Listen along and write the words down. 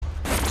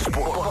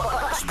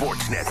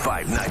Sportsnet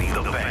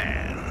 590 The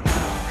Fan.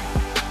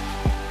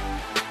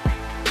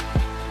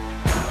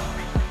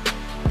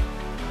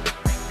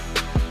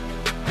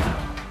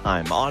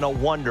 I'm on a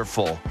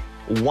wonderful,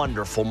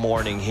 wonderful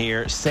morning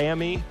here.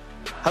 Sammy,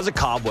 how's the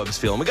cobwebs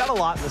feeling? We got a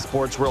lot in the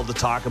sports world to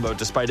talk about,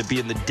 despite it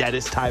being the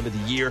deadest time of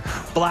the year.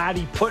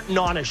 Vladdy putting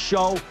on a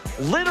show,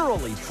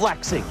 literally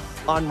flexing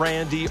on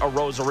Randy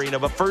Arozarena.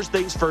 But first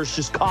things first,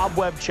 just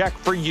cobweb check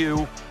for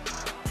you.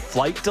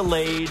 Flight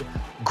delayed,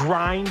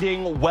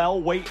 grinding,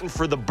 waiting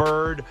for the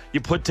bird. You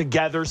put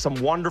together some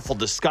wonderful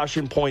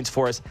discussion points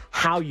for us.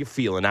 How you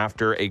feeling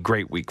after a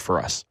great week for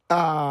us?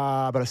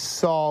 About a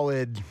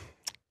solid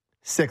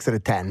 6 out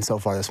of 10 so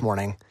far this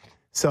morning.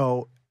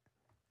 So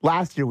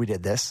last year we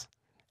did this,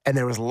 and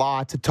there was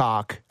lots of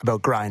talk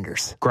about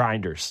grinders.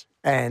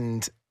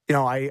 And, you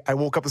know, I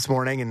woke up this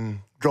morning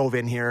and drove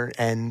in here,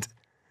 and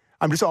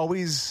I'm just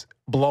always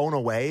blown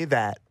away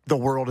that the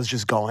world is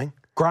just going.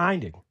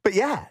 Grinding. But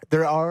yeah,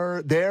 there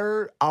are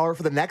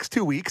for the next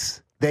 2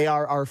 weeks, they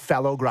are our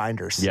fellow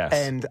grinders. Yes.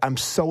 And I'm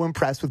so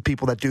impressed with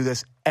people that do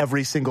this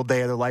every single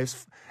day of their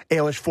lives.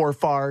 Ailish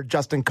Forfar,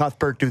 Justin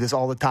Cuthbert do this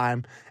all the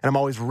time, and I'm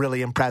always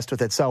really impressed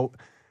with it. So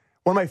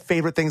one of my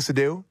favorite things to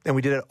do, and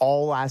we did it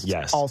all last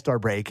All-Star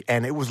break,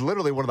 and it was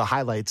literally one of the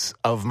highlights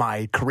of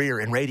my career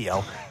in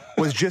radio,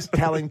 was just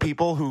telling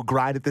people who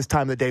grind at this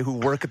time of the day, who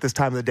work at this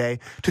time of the day,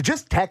 to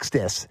just text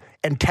us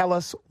and tell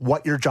us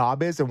what your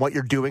job is and what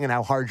you're doing and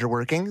how hard you're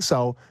working.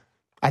 So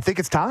I think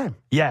it's time.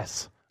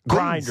 Yes. Please.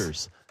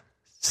 Grinders.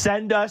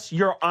 Send us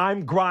your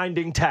I'm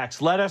grinding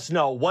text. Let us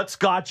know what's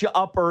got you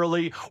up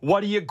early.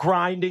 What are you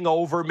grinding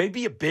over?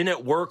 Maybe you've been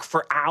at work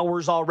for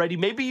hours already.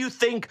 Maybe you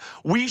think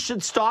we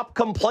should stop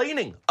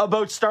complaining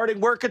about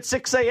starting work at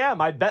 6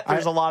 a.m. I bet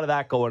there's a lot of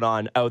that going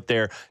on out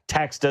there.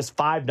 Text us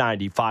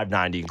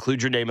 590.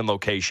 Include your name and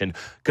location.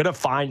 Gonna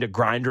find a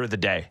grinder of the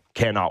day.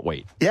 Cannot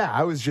wait. Yeah,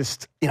 I was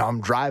just,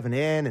 I'm driving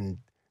in and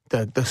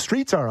the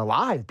streets are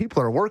alive.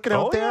 People are working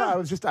out there.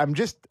 Yeah. I'm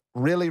just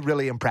really,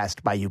 really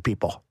impressed by you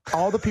people.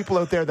 All the people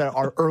out there that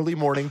are early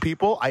morning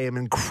people, I am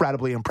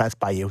incredibly impressed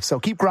by you. So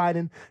keep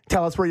grinding.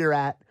 Tell us where you're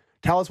at.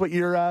 Tell us what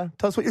you're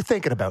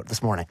thinking about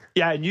this morning.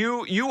 Yeah, and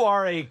you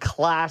are a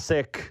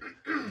classic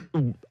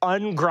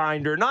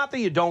ungrinder. Not that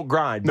you don't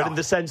grind, but in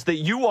the sense that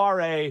you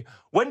are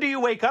when do you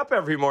wake up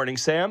every morning,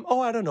 Sam?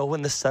 Oh, I don't know,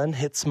 when the sun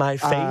hits my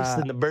face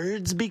and the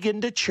birds begin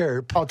to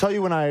chirp. I'll tell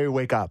you when I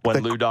wake up.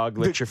 When Lou Dog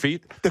licks your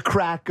feet? The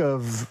crack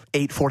of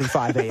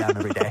 8:45 a.m.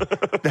 every day.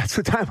 That's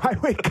the time I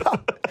wake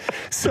up.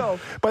 So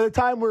by the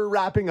time we're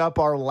wrapping up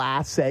our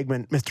last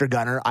segment, Mr.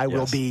 Gunner, I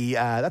will be,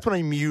 that's when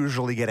I'm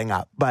usually getting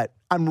up. But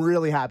I'm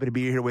really happy to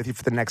be here with you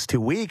for the next 2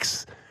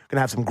 weeks. Going to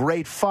have some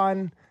great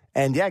fun.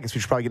 And yeah, I guess we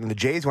should probably get into the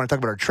Jays. You want to talk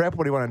about our trip?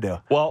 What do you want to do?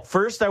 Well,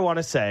 first I want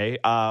to say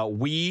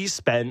we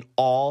spent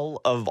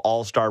all of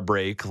All-Star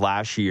break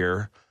last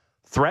year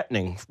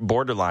threatening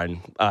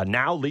borderline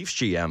now Leafs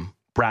GM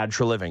Brad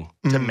Treliving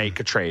to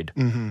make a trade.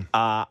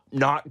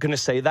 Not going to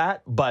say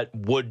that, but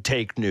would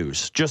take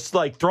news. Just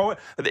like throw it.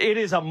 It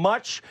is a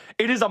much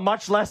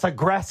less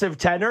aggressive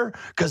tenor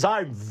because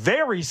I'm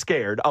very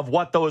scared of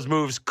what those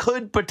moves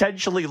could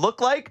potentially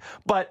look like,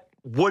 but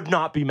would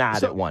not be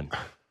mad at one.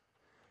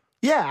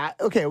 Yeah,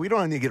 okay, we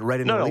don't need to get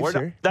right into Leafs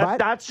here.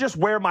 That's just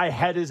where my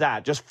head is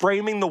at, just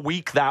framing the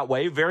week that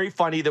way. Very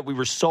funny that we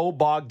were so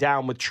bogged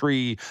down with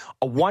Tree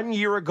 1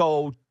 year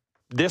ago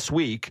this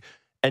week,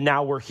 and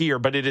now we're here,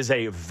 but it is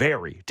a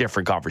very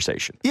different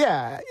conversation.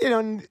 Yeah,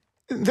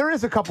 there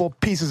is a couple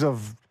pieces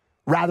of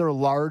rather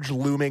large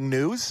looming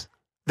news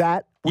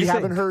that we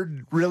haven't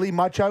heard really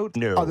much out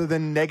other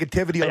than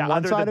negativity on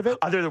one side of it.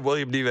 Other than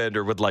William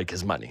Nylander would like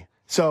his money.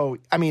 So,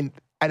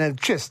 and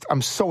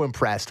I'm so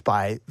impressed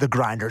by the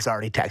grinders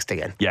already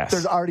texting in. Yes.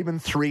 There's already been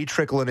 3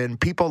 trickling in.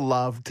 People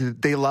love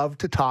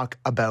to talk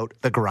about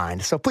the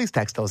grind. So please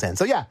text those in.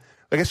 So yeah,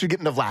 I guess we're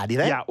getting to Vladdy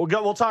then. Yeah,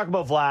 we'll talk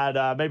about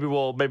Vlad. Maybe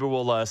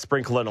we'll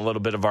sprinkle in a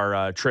little bit of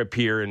our trip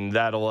here, and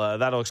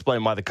that'll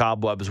explain why the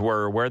cobwebs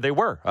were where they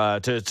were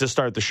to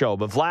start the show.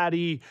 But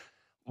Vladdy,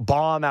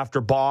 bomb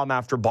after bomb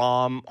after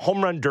bomb,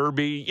 home run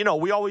derby.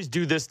 We always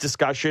do this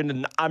discussion,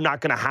 and I'm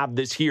not going to have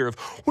this here of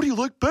what do you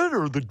like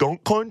better, the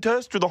dunk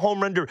contest or the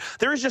home run derby?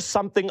 There is just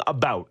something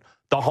about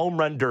the home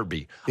run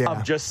derby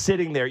of just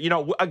sitting there.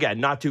 Again,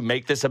 not to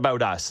make this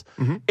about us.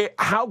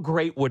 How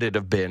great would it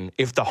have been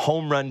if the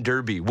home run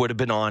derby would have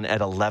been on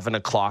at 11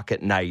 o'clock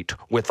at night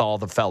with all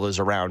the fellas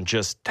around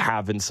just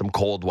having some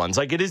cold ones?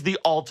 Like, it is the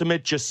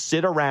ultimate just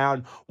sit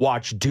around,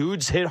 watch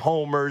dudes hit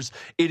homers.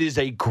 It is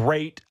a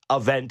great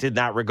event in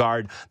that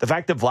regard. The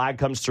fact that Vlad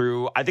comes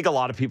through, I think a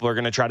lot of people are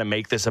going to try to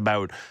make this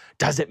about,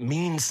 does it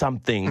mean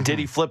something? Did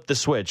he flip the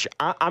switch?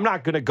 I'm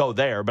not going to go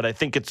there, but I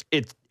think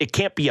it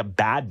can't be a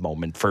bad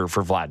moment for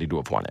Vladdy to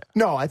have won it.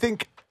 No, I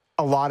think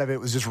a lot of it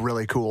was just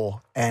really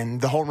cool.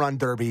 And the home run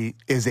derby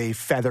is a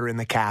feather in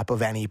the cap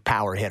of any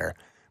power hitter.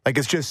 Like,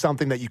 it's just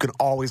something that you can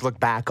always look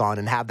back on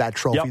and have that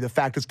trophy. Yep. The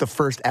fact it's the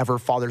first ever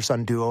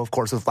father-son duo, of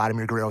course, with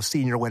Vladimir Guerrero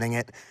Sr. winning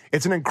it.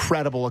 It's an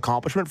incredible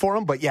accomplishment for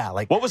him. But, yeah,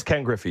 like... What was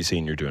Ken Griffey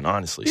Sr. doing,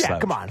 honestly? Yeah,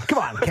 come on,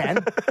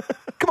 Ken.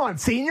 Come on,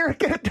 Senior.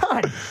 Get it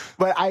done.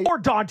 But or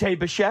Dante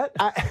Bichette.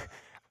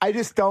 I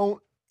just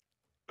don't.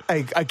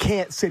 I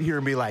can't sit here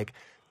and be like,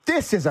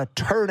 this is a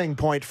turning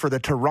point for the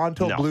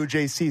Toronto Blue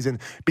Jays season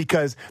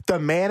because the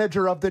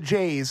manager of the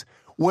Jays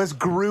was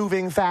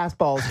grooving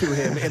fastballs to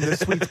him in the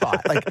sweet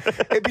spot. Like,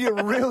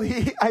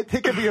 I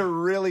think it'd be a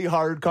really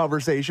hard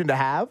conversation to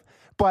have.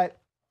 But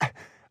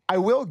I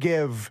will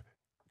give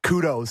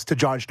kudos to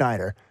John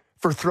Schneider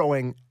for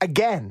throwing,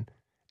 again,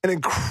 an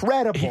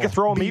incredible He could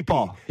throw a BP.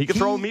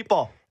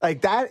 meatball.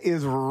 Like, that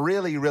is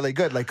really, really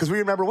good. Like, because we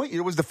remember what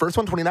year was the first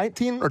one,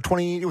 2019 or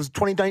 20? It was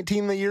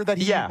 2019 the year that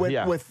he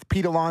went with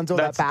Pete Alonso.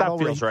 That battle,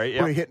 that feels right.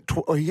 Yeah.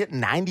 Where he hit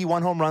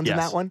 91 home runs in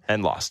that one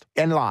and lost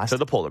to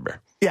the polar bear.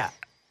 Yeah,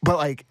 but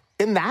like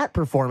in that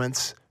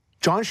performance,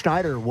 John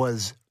Schneider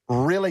was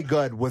really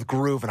good with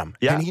grooving him.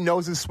 Yeah, and he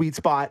knows his sweet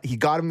spot. He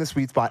got him the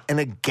sweet spot. And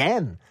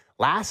again,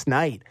 last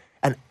night,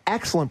 an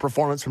excellent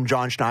performance from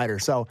John Schneider.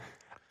 So,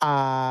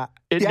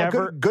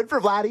 good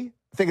for Vladdy.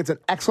 I think it's an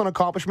excellent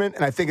accomplishment,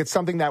 and I think it's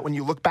something that when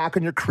you look back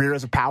on your career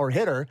as a power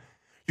hitter,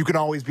 you can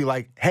always be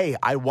like, hey,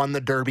 I won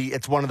the Derby.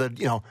 It's one of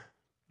the,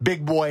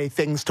 big boy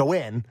things to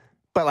win.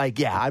 But,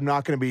 I'm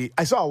not going to be –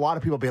 I saw a lot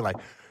of people being like,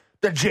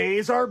 the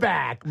Jays are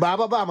back, blah,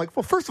 blah, blah. I'm like,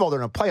 well, first of all, they're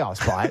in a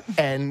playoff spot,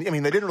 and, they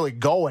didn't really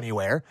go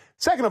anywhere.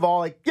 Second of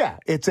all,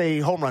 it's a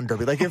home run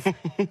derby. Like, if,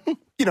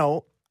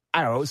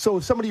 I don't know. So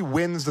if somebody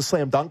wins the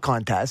slam dunk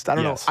contest, I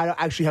don't know. I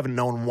actually haven't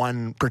known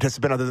one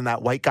participant other than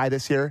that white guy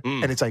this year.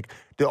 And it's like,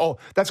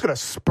 that's going to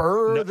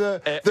spur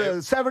the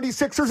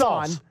 76ers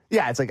on.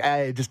 Yeah, it's like,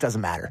 it just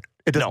doesn't matter.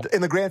 It doesn't,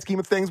 in the grand scheme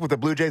of things, with the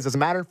Blue Jays, doesn't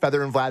matter.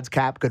 Feather in Vlad's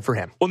cap, good for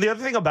him. Well, the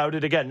other thing about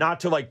it, again,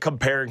 not to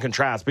compare and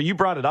contrast, but you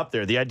brought it up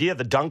there, the idea of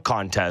the dunk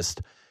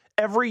contest.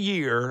 Every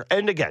year,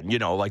 and again,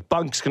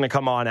 Bunk's going to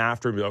come on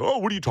after and be like, oh,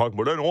 what are you talking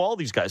about? I know all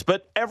these guys.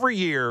 But every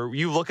year,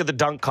 you look at the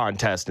dunk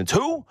contest, and it's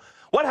who?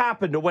 What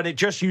happened to when it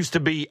just used to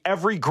be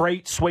every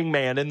great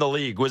swingman in the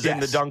league was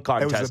in the dunk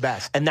contest? It was the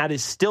best. And that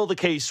is still the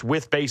case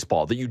with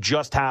baseball, that you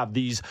just have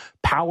these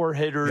power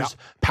hitters.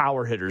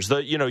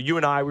 You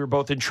and I, we were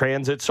both in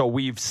transit, so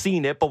we've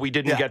seen it, but we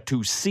didn't get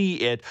to see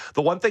it.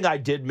 The one thing I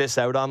did miss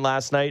out on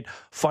last night,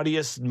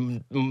 funniest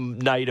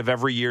night of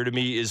every year to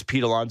me, is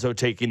Pete Alonso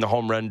taking the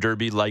home run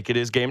derby like it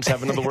is Game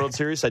 7 of the World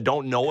Series. I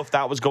don't know if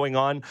that was going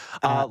on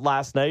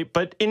last night.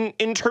 But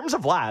in terms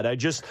of Vlad,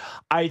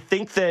 I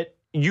think that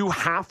you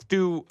have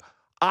to,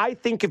 I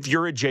think if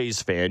you're a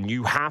Jays fan,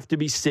 you have to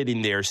be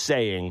sitting there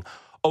saying,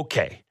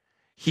 okay,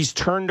 he's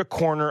turned a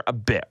corner a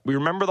bit. We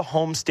remember the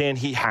homestand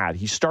he had.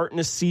 He's starting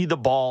to see the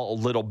ball a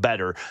little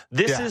better.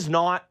 This is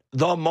not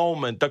the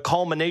moment, the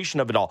culmination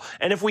of it all.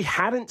 And if we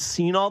hadn't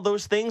seen all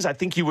those things, I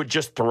think you would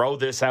just throw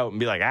this out and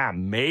be like,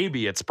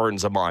 maybe it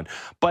spurns him on.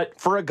 But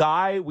for a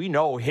guy, we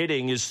know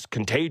hitting is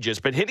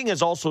contagious, but hitting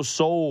is also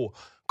so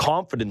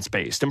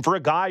confidence-based. And for a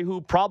guy who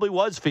probably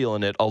was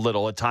feeling it a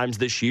little at times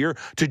this year,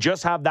 to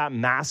just have that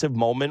massive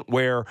moment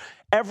where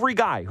every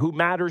guy who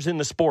matters in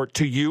the sport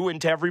to you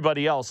and to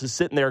everybody else is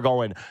sitting there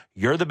going,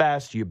 you're the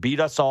best, you beat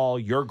us all,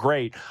 you're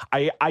great.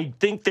 I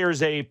think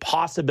there's a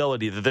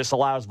possibility that this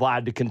allows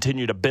Vlad to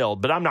continue to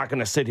build, but I'm not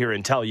going to sit here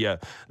and tell you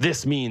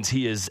this means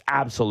he is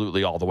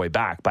absolutely all the way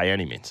back by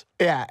any means.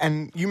 Yeah,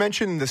 and you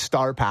mentioned the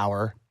star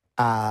power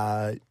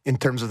in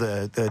terms of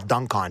the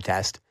dunk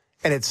contest.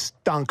 And it's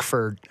stunk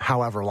for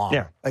however long.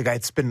 Yeah.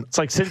 It's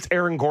like since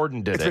Aaron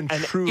Gordon did it. Been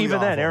and truly even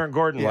awful. Then, Aaron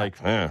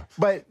Gordon,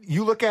 But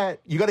you got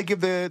to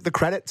give the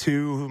credit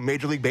to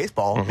Major League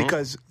Baseball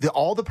because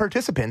all the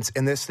participants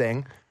in this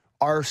thing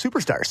are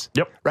superstars.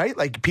 Yep. Right?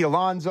 Like Pete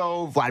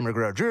Alonso, Vladimir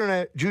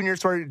Guerrero Jr.,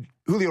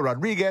 Julio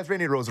Rodriguez,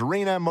 Randy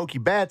Rosarena,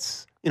 Mookie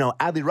Betts,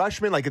 Adley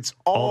Rutschman. It's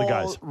all the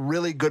guys.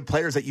 Really good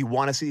players that you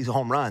want to see these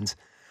home runs.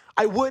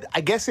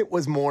 I guess it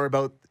was more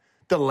about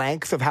the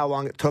length of how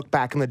long it took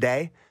back in the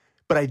day.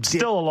 But I did,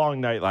 still a long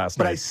night last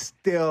night. But I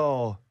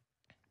still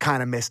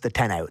kind of missed the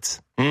 10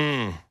 outs.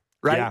 Right?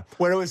 Yeah.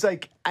 Where it was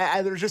like,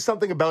 there's just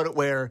something about it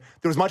where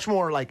there was much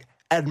more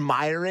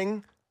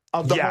admiring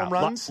of the home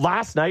runs.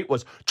 Last night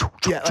was...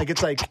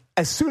 it's like,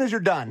 as soon as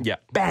you're done,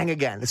 bang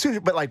again.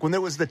 But when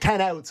there was the 10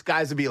 outs,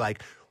 guys would be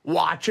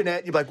watching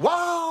it. You'd be like,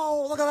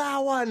 whoa, look at that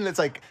one. And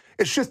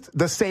it's just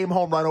the same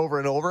home run over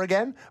and over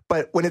again.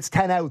 But when it's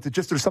 10 outs,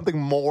 there's something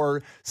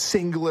more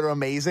singular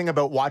amazing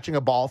about watching a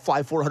ball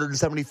fly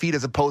 470 feet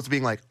as opposed to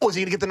being like, is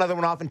he going to get another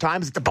one off in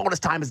time? Is it the bonus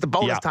time? Is the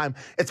bonus time?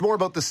 It's more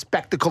about the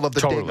spectacle of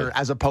the dinger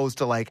as opposed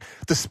to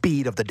the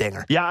speed of the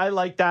dinger. Yeah, I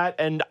like that.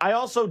 And I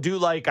also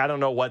do I don't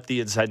know what the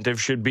incentive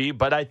should be,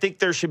 but I think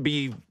there should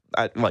be,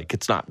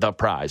 it's not the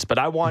prize, but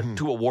I want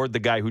to award the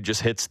guy who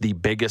just hits the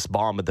biggest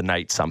bomb of the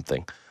night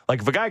something.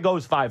 If a guy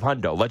goes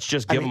 500, let's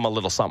just give him a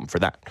little something for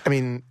that.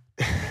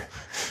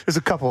 There's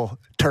a couple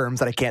terms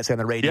that I can't say on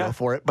the radio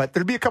for it, but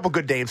there'd be a couple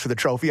good names for the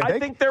trophy. I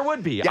think there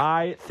would be. Yeah.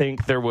 I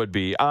think there would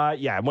be.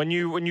 When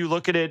you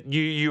look at it,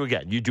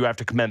 you do have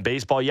to commend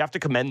baseball. You have to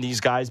commend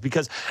these guys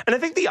and I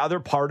think the other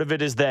part of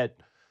it is that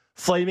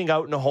flaming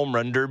out in a home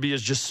run derby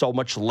is just so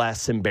much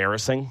less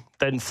embarrassing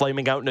than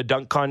flaming out in a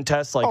dunk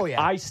contest.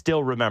 I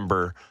still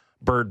remember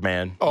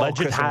Birdman. Oh,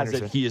 Legend Chris has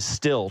Anderson. it he is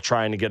still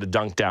trying to get a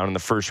dunk down in the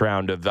first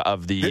round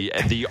of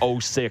the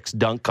 06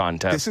 dunk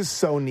contest. This is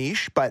so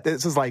niche, but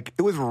this is like,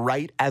 it was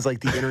right as like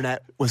the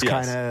internet was Yes.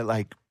 kind of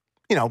like,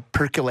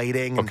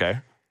 percolating. And Okay.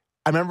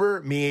 I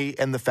remember me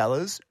and the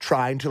fellas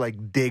trying to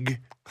like dig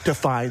to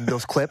find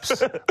those clips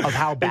of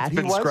how bad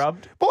been he was.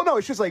 Scrubbed? Well, no,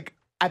 it's just like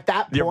at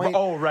that Yeah, point.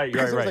 oh, right,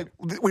 because right, it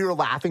was like we were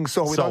laughing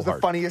so we thought it was the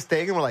hard. funniest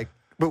thing, and we're like,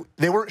 but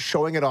they weren't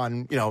showing it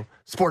on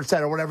Sports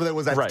Center or whatever that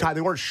was at Right. the time.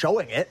 They weren't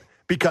showing it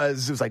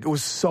because it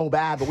was so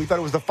bad, but we thought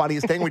it was the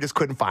funniest thing. We just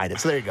couldn't find it.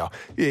 So there you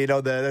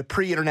go. The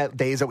pre-internet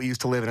days that we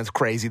used to live in. It's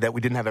crazy that we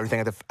didn't have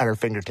everything at our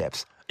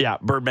fingertips. Yeah,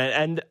 Birdman.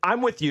 And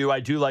I'm with you. I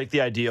do like the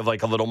idea of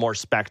like a little more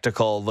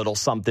spectacle, a little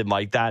something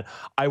like that.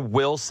 I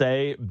will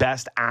say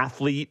best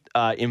athlete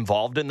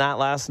involved in that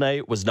last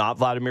night was not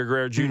Vladimir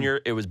Guerrero Jr.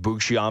 It was Boog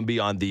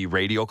Sciambi on the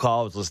radio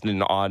call. I was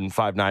listening on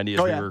 590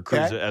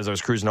 as I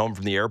was cruising home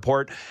from the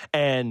airport.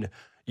 And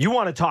you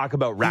want to talk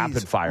about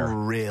rapid fire.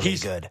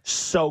 He's good.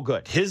 So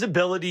good. His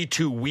ability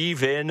to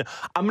weave in.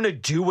 I'm going to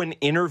do an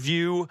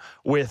interview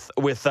with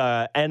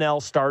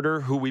NL starter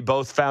who we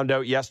both found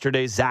out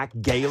yesterday, Zach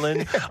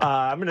Gallen.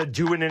 I'm going to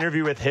do an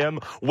interview with him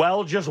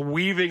while just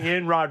weaving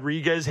in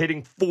Rodriguez,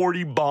 hitting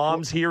 40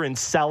 bombs here and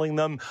selling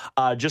them.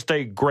 Just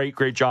a great,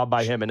 great job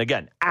by him. And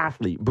again,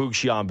 athlete, Boog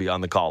Sciambi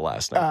on the call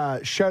last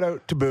night. Shout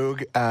out to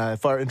Boog.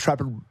 If our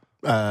intrepid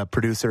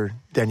producer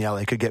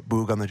Danielle could get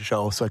Boog on the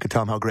show so I could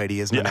tell him how great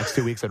he is in the next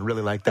 2 weeks, I'd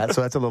really like that.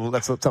 So that's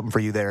something for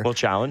you there. Little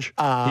challenge.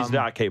 He's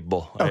not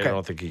capable. Okay. I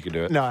don't think he could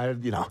do it. No,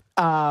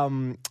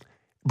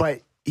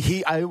 but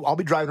I'll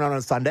be driving around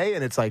on Sunday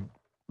and it's like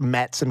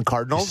Mets and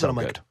Cardinals, So and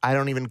I'm good. like, I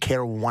don't even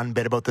care one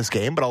bit about this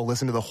game, but I'll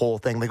listen to the whole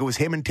thing. Like it was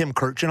him and Tim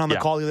Kirchin on the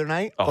call the other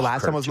night, the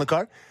last time I was in the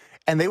car,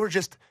 and they were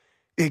just.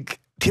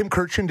 Tim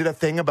Kirchin did a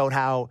thing about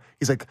how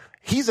he's like,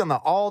 he's on the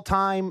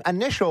all-time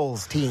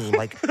initials team,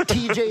 like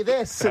TJ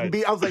this and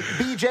I was like,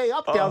 BJ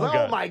up there. I was like,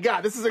 oh my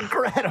God, this is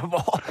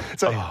incredible.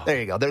 So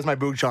there you go. There's my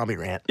Boog Sciambi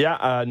rant.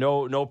 Yeah,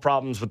 no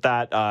problems with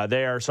that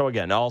there. So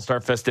again,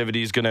 All-Star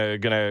festivities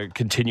gonna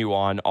continue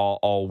on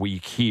all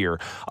week here.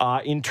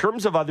 In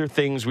terms of other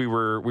things we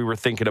were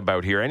thinking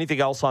about here, anything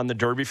else on the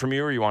Derby from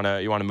you, or you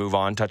wanna move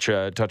on, touch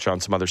on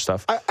some other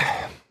stuff?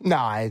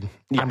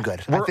 I'm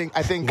good.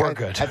 I think we're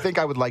good. I think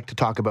I would like to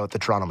talk about the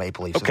Toronto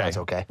Maple Leafs. If that's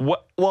okay.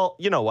 Well,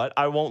 you know what?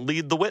 I won't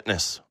lead the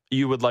witness.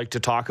 You would like to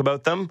talk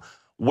about them.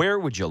 Where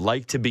would you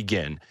like to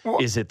begin?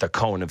 Is it the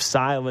cone of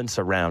silence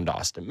around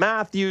Austin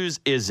Matthews?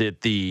 Is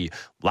it the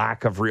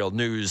lack of real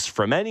news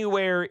from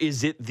anywhere?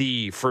 Is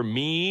it for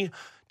me,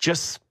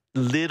 just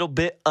little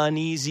bit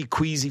uneasy,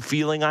 queasy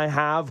feeling I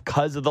have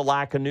because of the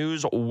lack of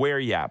news? Where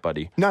you at,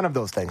 buddy? None of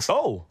those things.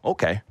 Oh,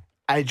 okay.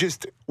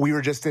 We were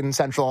just in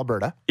Central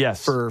Alberta.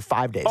 Yes. For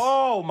 5 days.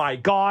 Oh my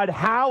God.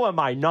 How am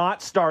I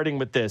not starting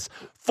with this?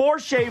 For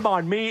shame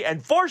on me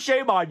and for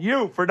shame on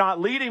you for not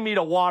leading me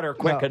to water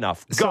quick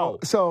enough. Go.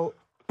 So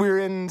we were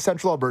in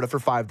Central Alberta for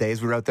 5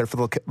 days. We were out there for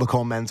the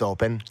Lacombe Men's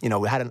Open. We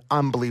had an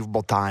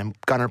unbelievable time.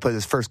 Gunnar played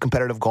his first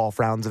competitive golf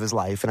rounds of his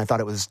life, and I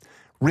thought it was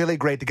really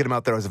great to get him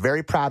out there. I was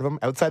very proud of him.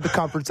 Outside the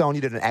comfort zone,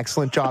 you did an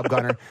excellent job,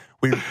 Gunnar.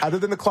 Other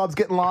than the clubs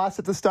getting lost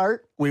at the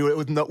start,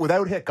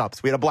 without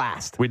hiccups. We had a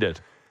blast. We did.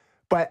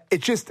 But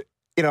it's just,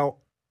 you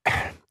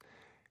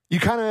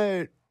kind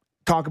of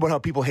talk about how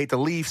people hate the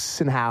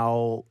Leafs and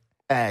how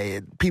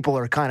people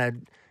are kind of,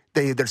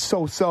 they're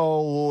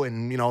so-so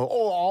and,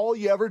 all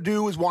you ever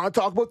do is want to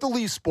talk about the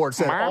Leafs sports.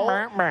 And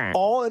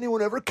all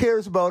anyone ever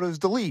cares about is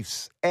the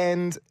Leafs.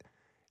 And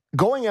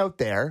going out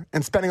there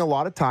and spending a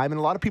lot of time, and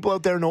a lot of people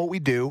out there know what we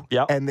do.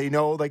 Yep. And they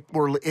know, like,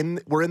 we're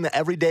in the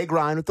everyday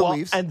grind with the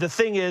Leafs. And the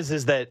thing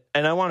is that,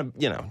 and I want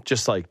to,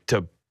 just like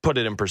to put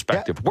it in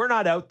perspective. Yeah. We're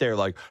not out there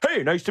like,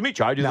 hey, nice to meet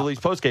you. I do the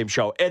Leafs postgame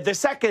show. And the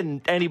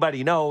second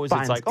anybody knows,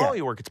 it's like,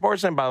 you work at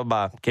sports and blah,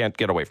 blah, blah. Can't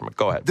get away from it.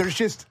 Go ahead. There's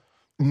just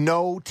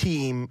no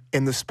team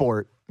in the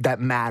sport that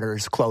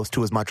matters close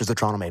to as much as the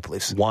Toronto Maple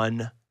Leafs.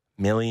 1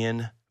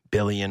 million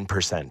billion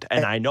 %.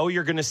 And I know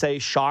you're going to say,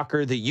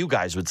 shocker that you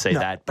guys would say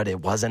that, but it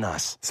wasn't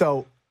us.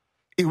 So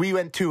we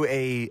went to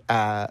a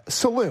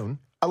saloon.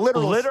 A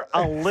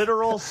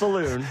literal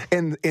saloon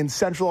in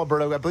Central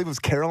Alberta. I believe it was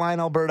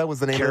Caroline, Alberta was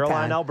the name of the town.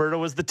 Caroline, Alberta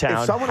was the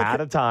town.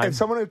 If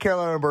someone in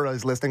Caroline, Alberta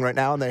is listening right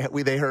now and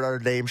they heard our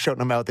name shouting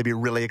them out, they'd be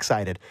really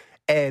excited.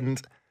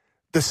 And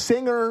the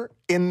singer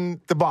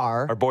in the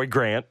bar, our boy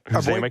Grant,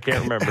 whose name I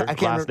can't remember,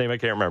 last name I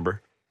can't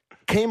remember,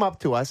 came up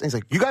to us and he's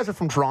like, "You guys are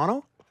from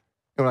Toronto?"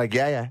 And we're like,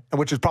 yeah.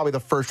 Which is probably the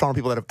first Toronto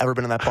people that have ever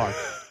been in that bar.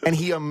 And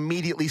he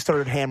immediately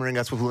started hammering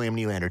us with William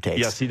Nylander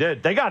takes. Yes, he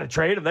did. They got to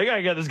trade him. They got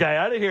to get this guy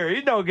out of here.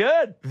 He's no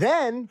good.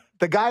 Then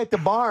the guy at the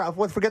bar,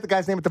 I forget the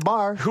guy's name at the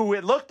bar. Who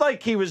it looked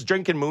like he was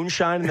drinking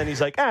moonshine, and then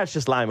he's like, it's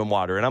just lime and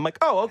water. And I'm like,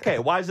 oh, okay,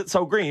 why is it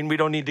so green? We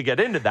don't need to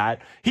get into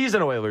that. He's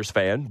an Oilers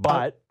fan,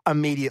 but...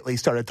 immediately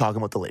started talking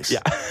about the Leafs.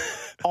 Yeah.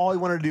 All he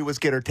wanted to do was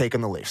get her take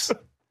on the Leafs.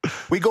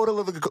 We go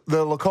to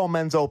the Lacombe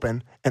Men's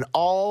Open, and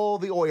all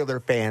the Oiler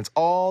fans,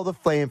 all the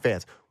Flame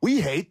fans, we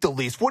hate the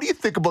Leafs. What do you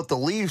think about the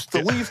Leafs?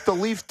 The Leafs, the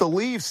Leafs, the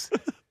Leafs.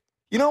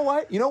 You know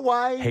what? You know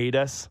why? Hate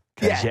us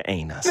because you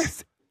ain't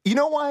us. You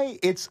know why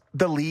it's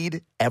the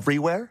lead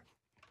everywhere?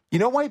 You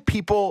know why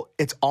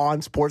it's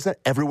on Sportsnet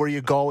everywhere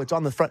you go? It's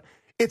on the front.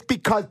 It's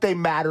because they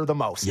matter the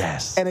most.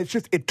 Yes. And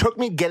it took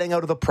me getting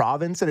out of the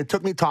province, and it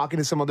took me talking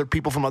to some other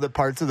people from other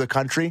parts of the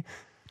country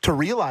to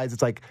realize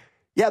it's like,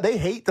 yeah, they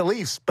hate the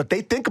Leafs, but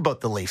they think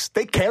about the Leafs.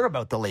 They care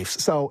about the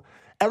Leafs. So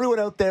everyone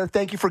out there,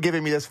 thank you for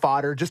giving me this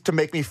fodder just to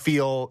make me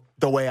feel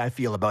the way I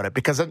feel about it.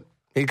 Because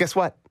guess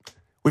what?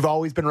 We've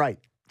always been right.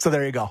 So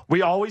there you go.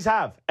 We always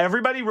have.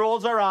 Everybody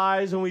rolls our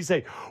eyes when we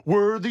say,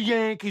 we're the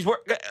Yankees.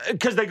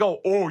 Because they go,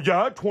 oh,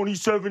 yeah,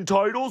 27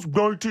 titles,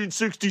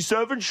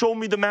 1967. Show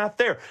me the math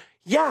there.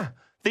 Yeah,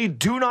 they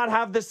do not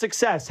have the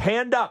success.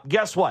 Hand up.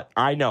 Guess what?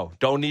 I know.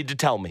 Don't need to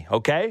tell me,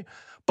 okay?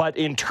 But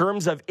in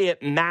terms of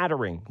it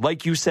mattering,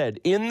 like you said,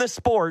 in the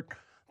sport,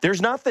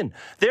 there's nothing.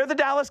 They're the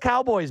Dallas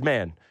Cowboys,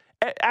 man.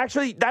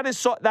 Actually, that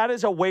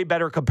is a way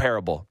better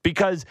comparable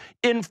because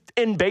in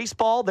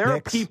baseball, there are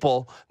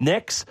people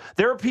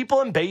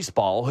in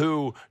baseball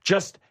who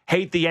just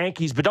hate the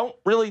Yankees but don't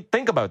really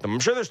think about them. I'm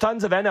sure there's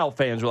tons of NL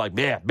fans who are like,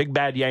 yeah, big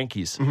bad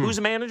Yankees. Mm-hmm. Who's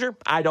the manager?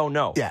 I don't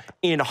know. Yeah.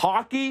 In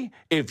hockey,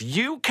 if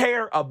you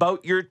care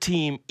about your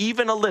team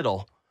even a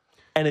little,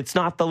 and it's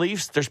not the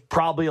Leafs, there's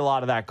probably a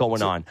lot of that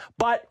going on.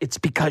 But it's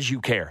because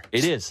you care.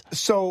 It is.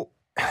 So,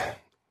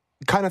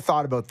 kind of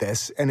thought about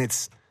this, and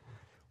it's,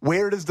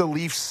 where does the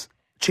Leafs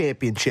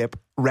championship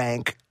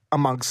rank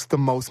amongst the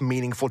most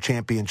meaningful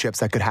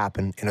championships that could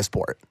happen in a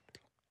sport?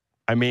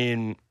 I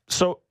mean,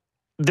 so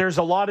there's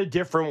a lot of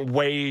different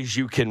ways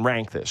you can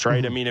rank this, right?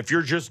 Mm-hmm. I mean, if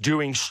you're just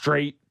doing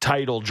straight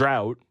title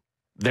drought,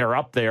 they're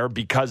up there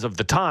because of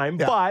the time.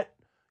 Yeah. But,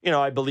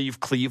 I believe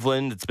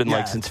Cleveland, it's been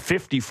since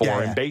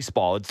 54 in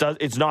baseball.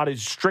 It's not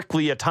as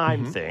strictly a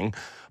time thing.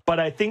 But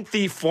I think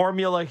the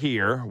formula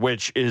here,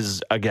 which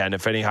is, again,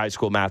 if any high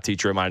school math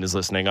teacher of mine is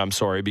listening, I'm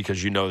sorry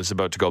because you know this is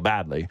about to go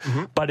badly.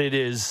 Mm-hmm. But it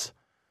is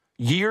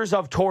years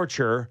of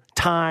torture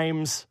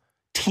times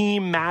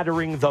team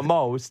mattering the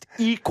most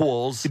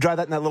equals... You draw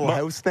that in that little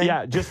house thing?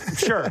 Yeah, just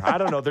sure. I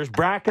don't know. There's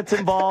brackets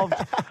involved.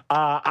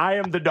 I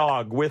am the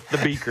dog with the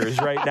beakers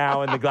right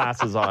now and the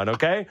glasses on,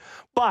 okay?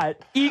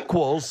 But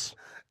equals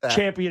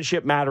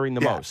championship mattering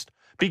the most.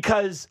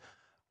 Because...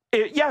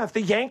 if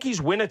the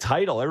Yankees win a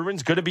title,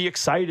 everyone's going to be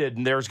excited,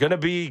 and there's going to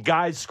be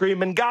guys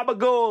screaming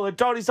Gabagool and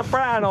Tony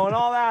Soprano and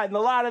all that, and a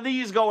lot of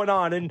these going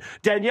on, and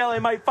Daniele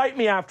might fight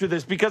me after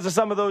this because of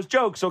some of those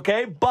jokes,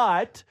 okay?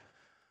 But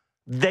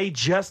they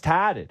just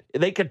had it.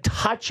 They could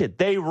touch it.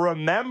 They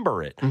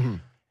remember it. Mm-hmm.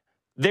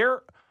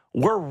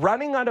 We're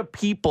running out of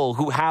people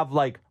who have,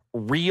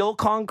 real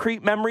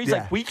concrete memories.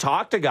 Yeah. We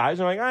talk to guys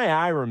and we're like,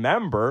 I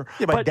remember.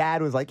 Yeah, my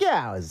dad was like,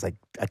 I was like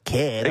a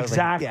kid.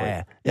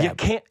 Exactly.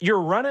 You're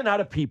running out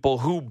of people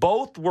who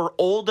both were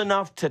old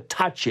enough to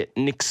touch it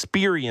and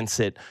experience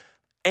it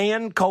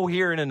and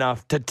coherent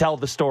enough to tell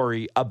the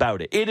story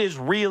about it. It is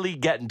really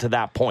getting to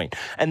that point.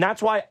 And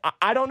that's why,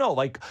 I don't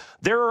know,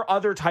 there are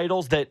other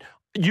titles that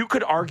you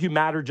could argue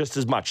matter just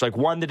as much.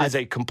 One that is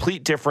a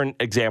complete different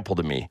example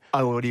to me.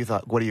 Oh, what do you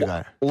thought? What do you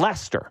got?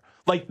 Leicester.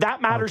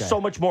 That matters so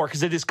much more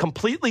because it is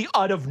completely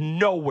out of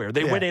nowhere.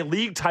 They win a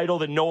league title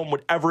that no one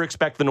would ever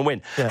expect them to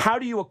win. Yeah. How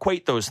do you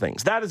equate those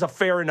things? That is a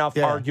fair enough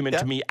argument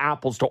to me,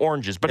 apples to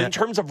oranges. But in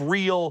terms of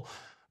real,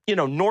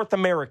 North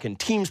American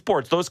team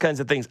sports, those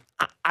kinds of things,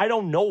 I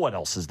don't know what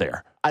else is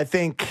there. I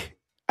think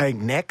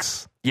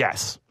Knicks.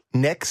 Yes.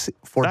 Knicks,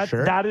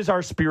 sure. That is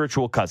our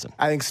spiritual cousin.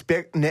 I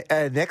think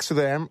Knicks to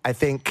them. I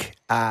think,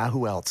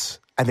 who else?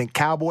 I think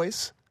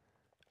Cowboys.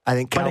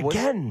 Cowboys. But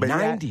again,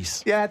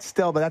 90s. Yeah, it's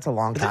still, but that's a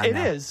long time. It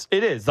is.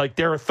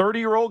 There are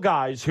 30-year-old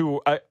guys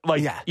who,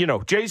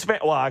 Jays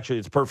fans. Well, actually,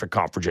 it's a perfect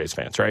comp for Jays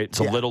fans, right? It's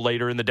a little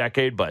later in the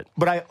decade, but.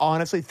 But I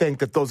honestly think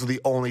that those are the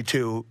only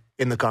two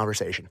in the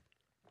conversation.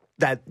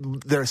 That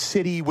their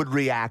city would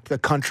react, the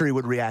country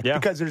would react. Yeah.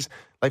 Because there's,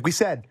 like we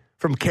said,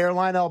 from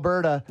Caroline,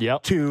 Alberta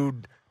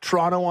to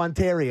Toronto,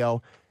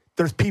 Ontario,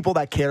 there's people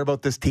that care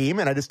about this team,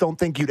 and I just don't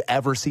think you'd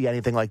ever see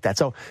anything like that.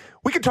 So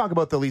we could talk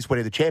about the Leafs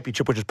winning the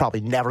championship, which is probably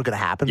never going to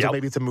happen. So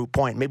maybe it's a moot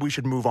point. Maybe we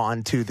should move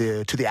on to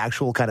the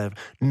actual kind of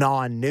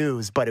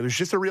non-news. But it was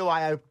just a real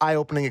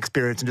eye-opening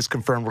experience and just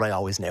confirmed what I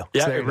always knew.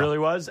 Yeah, so it really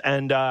was.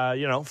 And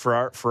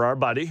for our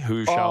buddy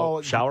who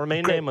shall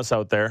remain nameless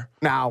out there.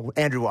 Now,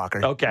 Andrew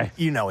Walker. Okay,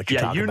 you know what you're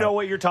talking about. Yeah, you know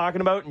what you're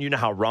talking about, and you know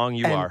how wrong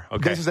you are.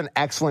 Okay, this is an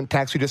excellent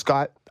text we just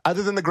got.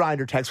 Other than the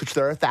grinder text, which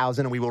there are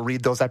 1,000, and we will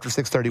read those after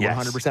 6:30,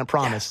 100%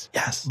 promise.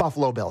 Yes.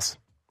 Buffalo Bills.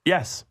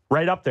 Yes,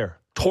 right up there.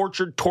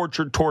 Tortured,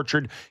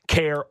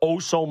 care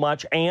so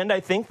much. And I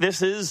think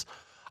this is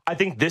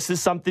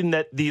something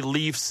that the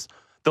Leafs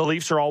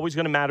are always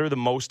going to matter the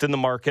most in the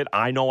market.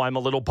 I know I'm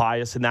a little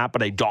biased in that,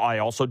 but I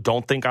also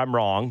don't think I'm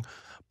wrong.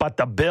 But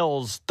the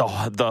Bills,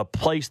 the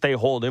place they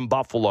hold in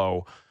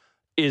Buffalo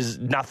is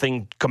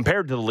nothing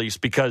compared to the Leafs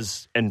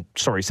because,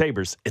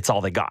 Sabres, it's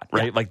all they got,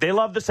 right? Yeah. They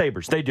love the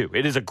Sabres. They do.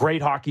 It is a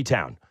great hockey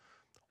town.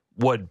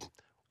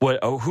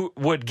 Who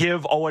would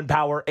give Owen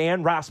Power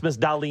and Rasmus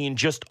Dahlin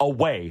just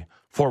away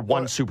for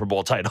one Super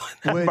Bowl title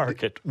in that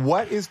market?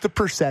 What is the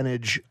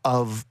percentage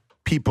of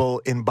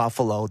people in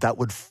Buffalo that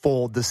would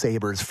fold the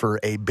Sabres for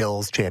a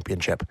Bills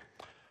championship?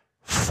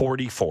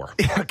 44.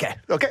 Okay.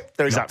 There you go.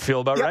 Does that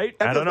feel about right?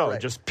 I don't know.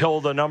 Right. Just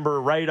pull the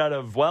number right out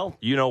of, well,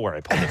 you know where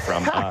I pulled it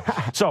from.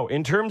 So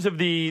in terms of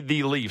the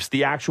Leafs,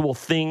 the actual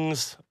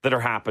things that are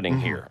happening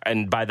here,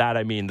 and by that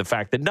I mean the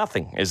fact that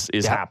nothing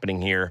is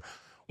happening here.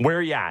 Where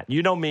are you at?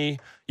 You know me.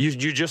 You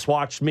just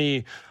watched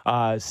me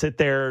sit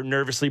there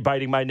nervously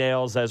biting my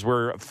nails as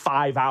we're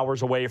 5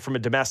 hours away from a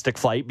domestic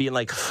flight, being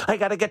like, I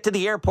got to get to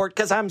the airport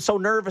because I'm so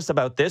nervous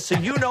about this. So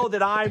you know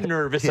that I'm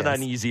nervous and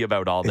uneasy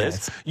about all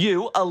this.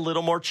 You, a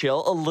little more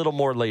chill, a little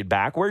more laid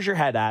back. Where's your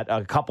head at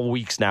a couple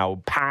weeks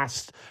now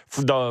past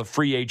the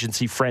free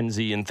agency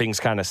frenzy and things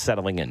kind of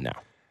settling in now?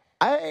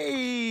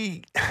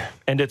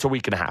 And it's a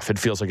week and a half. It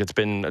feels like it's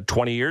been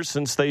 20 years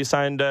since they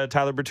signed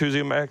Tyler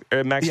Bertuzzi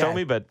and Max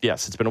Domi, but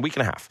yes, it's been a week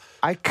and a half.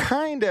 I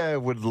kind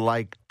of would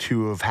like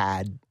to have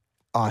had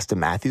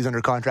Austin Matthews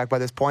under contract by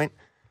this point.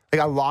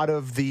 Like a lot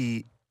of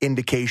the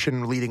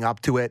indication leading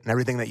up to it and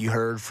everything that you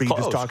heard, Freed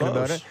was talking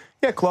about it.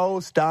 Yeah,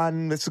 close,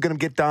 done. This is going to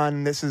get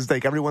done. This is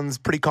like everyone's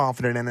pretty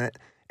confident in it.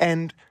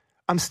 And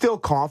I'm still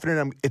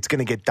confident it's going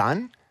to get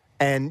done.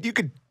 And you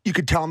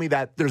could tell me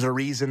that there's a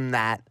reason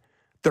that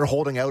they're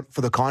holding out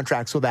for the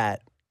contract so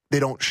that they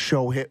don't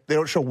show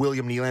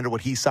William Nylander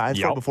what he signs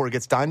for before it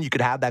gets done. You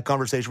could have that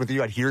conversation with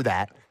you. I'd hear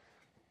that.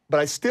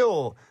 But I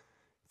still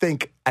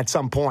think at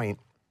some point,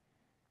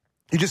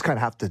 you just kind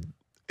of have to,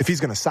 if he's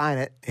going to sign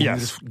it, you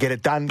just get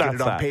it done, get it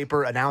on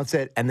paper, announce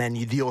it, and then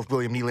you deal with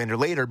William Nylander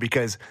later.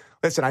 Because,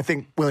 listen, I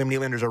think William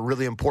Nylander's a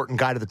really important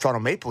guy to the Toronto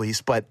Maple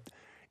Leafs, but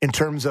in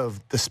terms of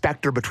the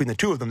specter between the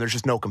two of them, there's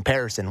just no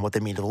comparison in what they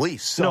mean to the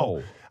Leafs.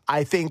 So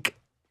I think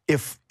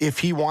if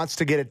he wants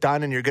to get it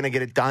done and you're going to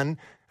get it done,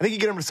 I think you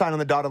get him to sign on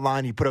the dotted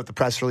line, you put out the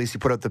press release,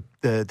 you put out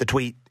the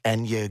tweet,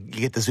 and you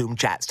get the Zoom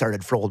chat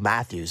started for old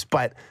Matthews.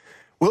 But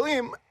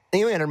William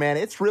Nylander, man,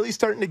 it's really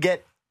starting to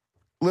get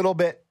a little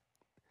bit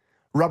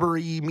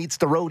rubbery meets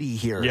the roadie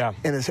here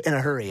in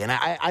a hurry. And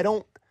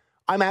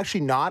I'm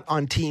actually not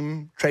on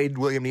team trade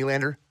William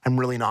Nylander. I'm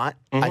really not.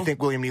 I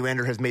think William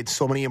Nylander has made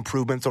so many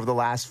improvements over the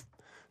last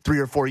 3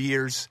 or 4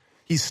 years.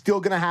 He's still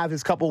going to have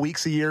his couple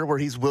weeks a year where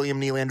he's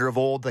William Nylander of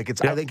old. Like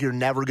I think you're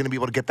never going to be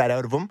able to get that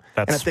out of him.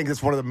 And I think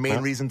that's one of the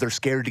main reasons they're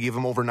scared to give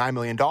him over $9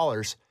 million.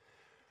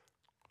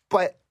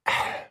 But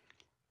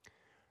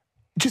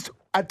just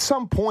at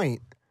some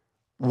point,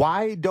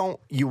 why don't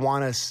you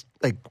want us,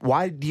 like,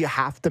 why do you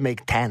have to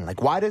make 10?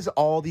 Like, why does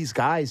all these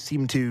guys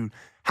seem to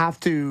have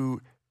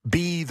to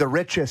be the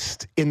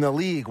richest in the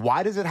league?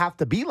 Why does it have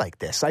to be like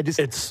this?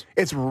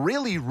 It's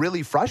really,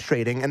 really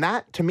frustrating. And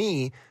that, to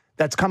me,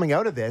 that's coming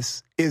out of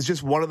this is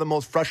just one of the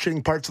most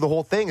frustrating parts of the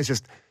whole thing is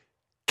just,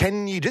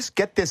 can you just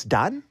get this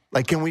done?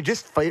 Like, can we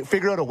just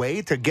figure out a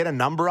way to get a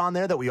number on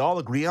there that we all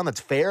agree on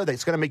that's fair,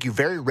 that's going to make you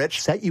very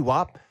rich, set you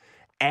up,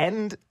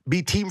 and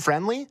be team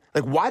friendly?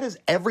 Like, why does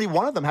every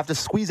one of them have to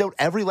squeeze out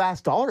every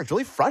last dollar? It's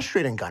really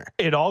frustrating, Gunnar.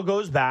 It all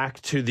goes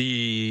back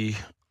to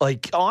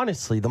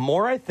honestly, the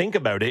more I think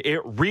about it, it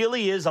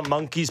really is a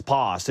monkey's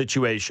paw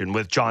situation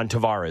with John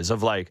Tavares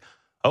of like,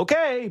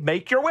 okay,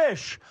 make your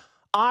wish.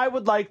 I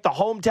would like the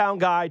hometown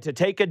guy to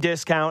take a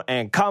discount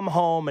and come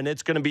home, and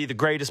it's going to be the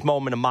greatest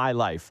moment of my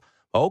life.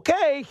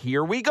 Okay,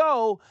 here we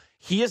go.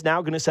 He is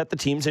now going to set the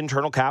team's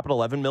internal cap at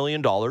 $11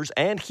 million,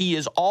 and he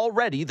is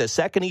already, the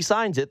second he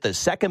signs it, the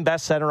second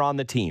best center on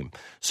the team.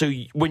 So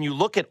when you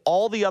look at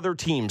all the other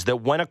teams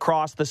that went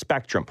across the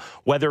spectrum,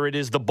 whether it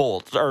is the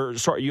Bolts, we'll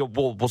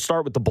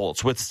start with the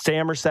Bolts, with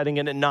Stammer setting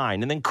in at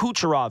 9, and then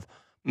Kucherov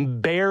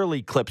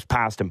barely clips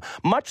past him.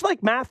 Much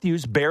like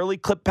Matthews barely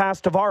clipped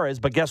past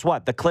Tavares, but guess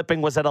what? The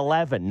clipping was at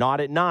 11,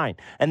 not at 9.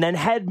 And then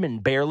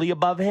Hedman barely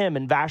above him,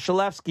 and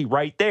Vasilevsky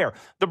right there.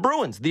 The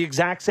Bruins, the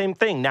exact same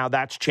thing. Now,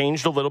 that's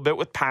changed a little bit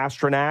with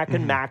Pasternak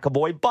and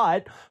McAvoy,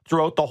 but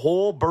throughout the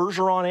whole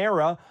Bergeron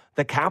era,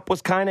 the cap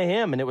was kind of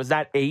him, and it was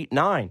that 8,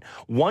 9.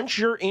 Once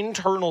your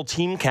internal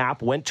team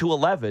cap went to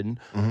 11,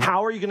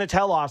 how are you going to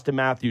tell Austin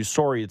Matthews,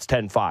 sorry, it's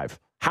 10-5?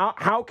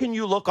 How can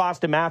you look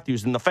Austin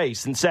Matthews in the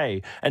face and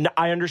say, and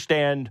I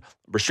understand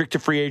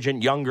restricted free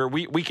agent, younger,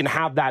 we can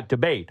have that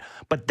debate,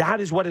 but that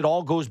is what it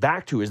all goes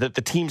back to, is that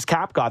the team's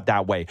cap got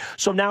that way.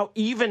 So now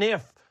even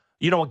if,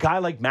 a guy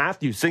like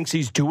Matthews thinks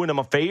he's doing him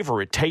a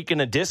favor at taking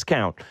a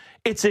discount,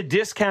 it's a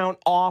discount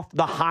off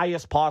the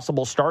highest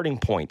possible starting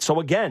point.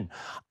 So again,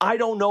 I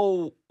don't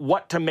know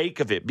what to make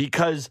of it,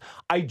 because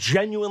I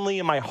genuinely,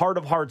 in my heart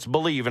of hearts,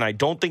 believe, and I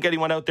don't think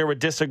anyone out there would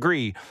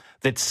disagree,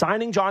 that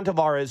signing John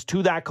Tavares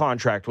to that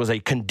contract was a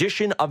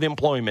condition of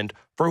employment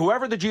for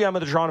whoever the GM of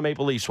the Toronto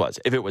Maple Leafs was.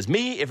 If it was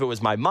me, if it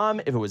was my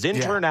mom, if it was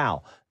intern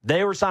Al,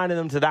 they were signing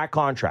them to that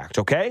contract,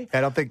 okay? I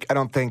don't think,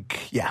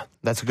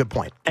 that's a good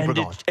point.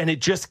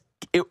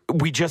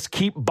 We just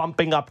keep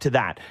bumping up to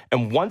that.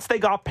 And once they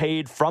got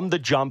paid from the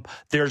jump,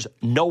 there's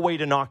no way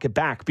to knock it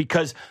back,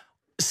 because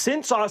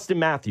since Austin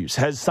Matthews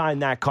has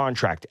signed that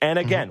contract, and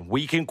again,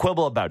 we can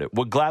quibble about it,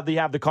 we'll gladly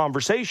have the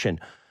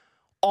conversation,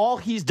 all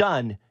he's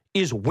done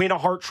is win a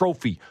Hart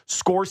Trophy,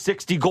 score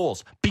 60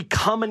 goals,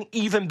 become an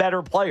even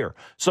better player.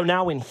 So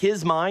now in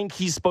his mind,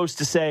 he's supposed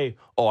to say,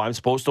 I'm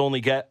supposed to only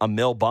get $1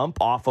 million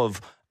bump off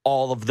of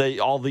all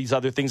these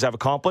other things I've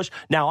accomplished.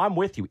 Now, I'm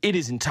with you. It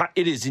is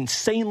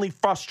insanely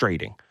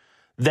frustrating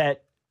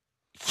that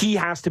he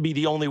has to be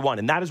the only one.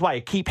 And that is why I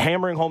keep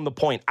hammering home the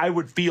point. I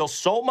would feel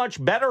so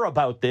much better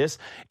about this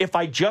if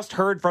I just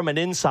heard from an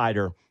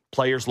insider,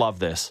 players love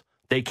this.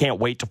 They can't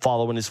wait to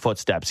follow in his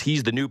footsteps.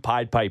 He's the new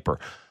Pied Piper.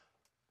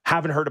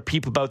 Haven't heard a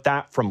peep about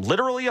that from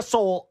literally a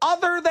soul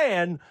other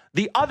than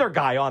the other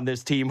guy on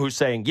this team who's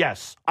saying,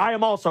 yes, I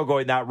am also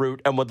going that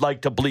route and would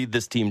like to bleed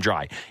this team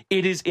dry.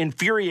 It is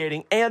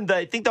infuriating. And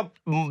I think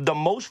the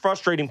most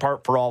frustrating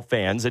part for all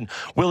fans, and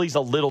Willy's a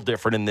little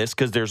different in this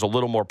because there's a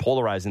little more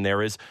polarizing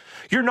there, is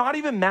you're not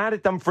even mad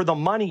at them for the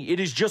money. It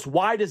is just,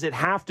 why does it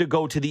have to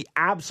go to the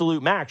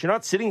absolute max? You're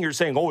not sitting here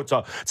saying, oh, it's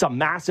a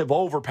massive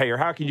overpay, or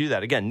how can you do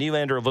that? Again,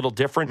 Nylander a little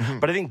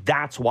different, but I think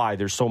that's why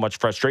there's so much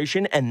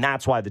frustration, and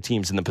that's why the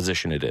team's in the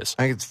position it is.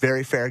 I think it's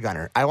very fair,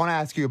 Gunner. I want to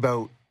ask you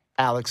about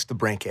Alex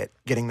DeBrincat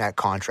getting that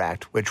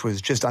contract, which was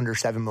just under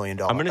 $7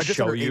 million. I'm going to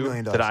show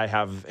you that I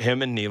have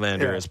him and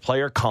Nylander as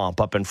player comp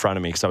up in front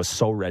of me because I was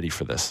so ready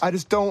for this. I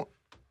just don't.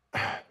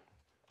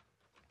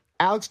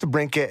 Alex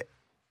DeBrincat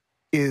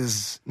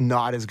is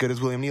not as good as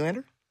William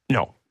Nylander.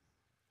 No.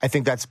 I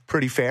think that's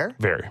pretty fair.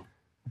 Very.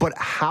 But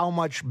how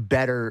much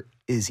better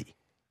is he?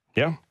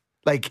 Yeah.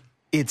 Like,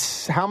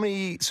 it's how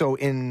many? So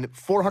in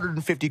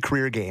 450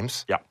 career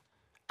games,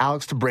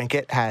 Alex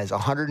DeBrincat has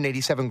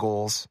 187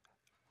 goals.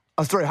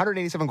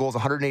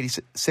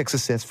 186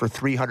 assists for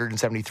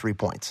 373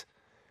 points.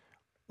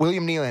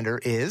 William Nylander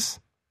is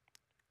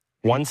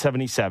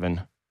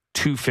 177,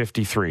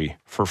 253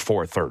 for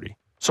 430.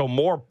 So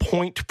more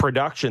point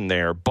production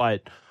there,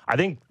 but I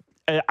think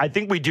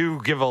we do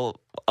give we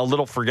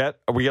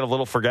get a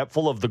little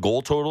forgetful of the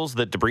goal totals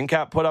that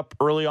DeBrincat put up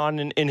early on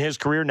in his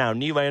career. Now,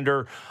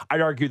 Nylander,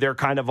 I'd argue they're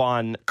kind of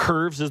on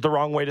curves is the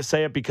wrong way to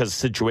say it because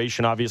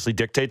situation obviously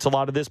dictates a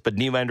lot of this, but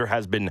Nylander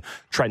has been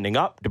trending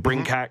up.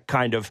 DeBrincat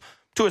kind of,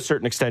 to a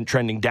certain extent,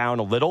 trending down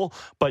a little.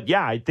 But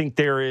yeah, I think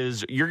there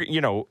is,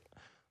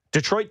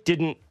 Detroit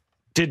didn't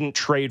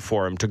trade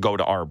for him to go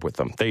to ARB with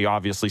them. They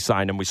obviously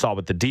signed him. We saw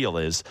what the deal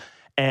is.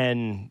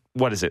 And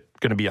what is it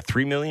going to be, a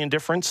 $3 million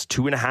difference,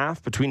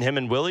 2.5 between him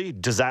and Willy?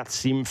 Does that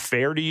seem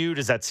fair to you?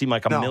 Does that seem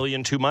like $1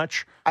 million too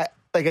much? I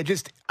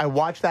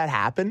watched that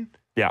happen.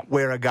 Yeah,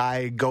 where a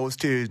guy goes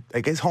to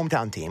his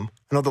hometown team.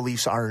 I know the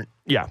Leafs aren't.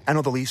 Yeah, I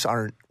know the Leafs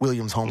aren't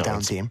William's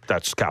hometown team.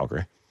 That's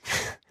Calgary.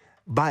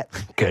 But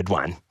good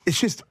one. It's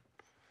just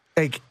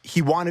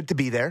he wanted to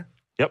be there.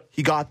 Yep.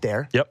 He got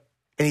there. Yep.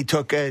 And he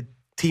took a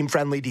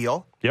team-friendly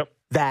deal. Yep.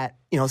 That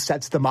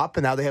sets them up,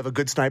 and now they have a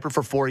good sniper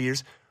for 4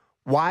 years.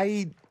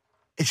 Why?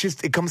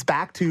 It comes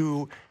back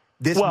to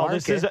this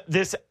market.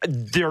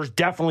 There's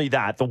definitely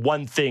that. The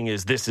one thing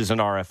is this is an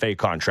RFA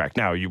contract.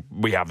 Now,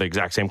 we have the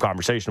exact same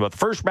conversation about the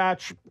first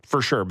batch,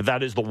 for sure, but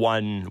that is the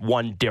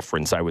one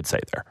difference I would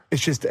say there.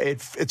 It's just,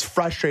 it's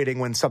frustrating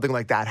when something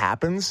like that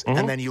happens,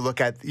 and then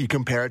you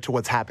compare it to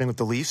what's happening with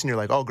the Leafs, and you're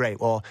like, oh, great,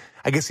 well,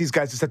 I guess these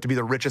guys just have to be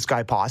the richest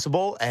guy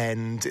possible,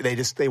 and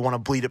they want to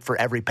bleed it for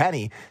every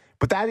penny.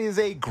 But that is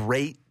a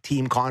great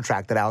team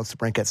contract that Alex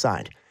DeBrincat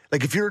signed.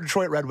 Like, if you're a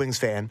Detroit Red Wings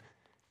fan,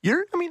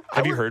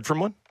 have you heard from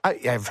one?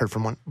 I've heard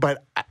from one,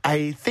 but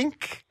I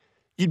think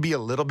you'd be a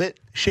little bit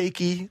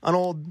shaky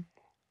on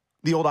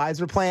the old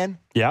Yzer plan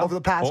over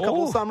the past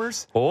couple of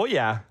summers. Oh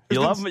yeah,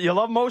 you love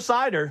Mo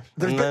Seider.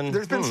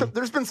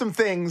 There's been some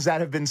things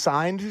that have been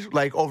signed,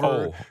 like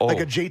over like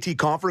a JT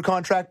Compher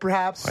contract,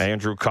 perhaps.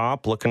 Andrew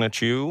Kopp looking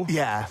at you.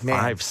 Yeah,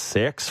 man.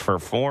 5-6 for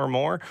 4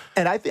 more.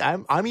 And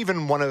I'm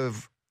even one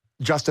of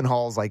Justin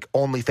Hall's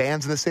only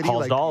fans in the city.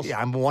 Hall's dolls.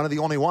 Yeah, I'm one of the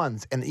only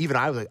ones, and even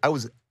I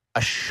was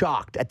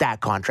shocked at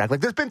that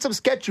contract. There's been some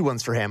sketchy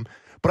ones for him,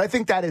 but I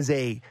think that is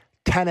a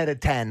 10 out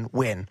of 10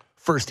 win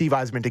for Steve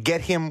Yzerman to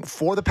get him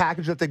for the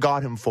package that they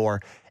got him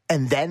for,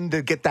 and then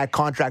to get that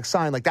contract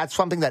signed. That's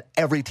something that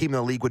every team in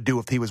the league would do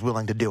if he was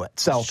willing to do it.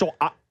 So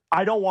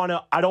I don't want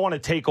to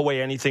take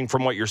away anything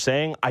from what you're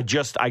saying.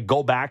 I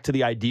go back to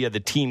the idea of the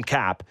team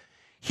cap.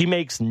 He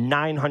makes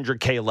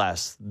 $900K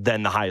less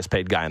than the highest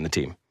paid guy on the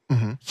team.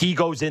 Mm-hmm. He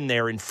goes in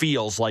there and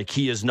feels like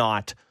he is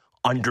not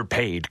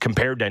underpaid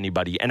compared to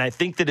anybody. And I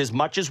think that as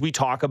much as we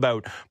talk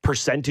about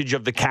percentage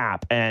of the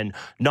cap and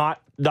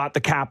not the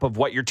cap of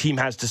what your team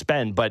has to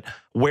spend, but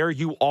where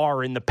you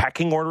are in the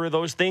pecking order of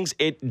those things,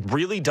 it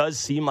really does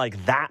seem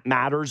like that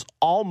matters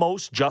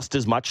almost just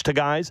as much to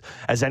guys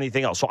as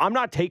anything else. So I'm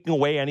not taking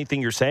away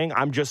anything you're saying.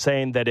 I'm just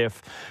saying that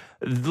if,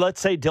 let's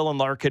say Dylan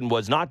Larkin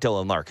was not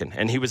Dylan Larkin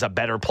and he was a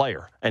better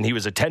player and he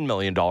was a $10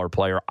 million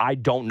player, I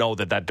don't know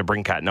that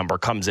DeBrincat number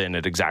comes in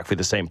at exactly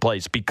the same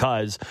place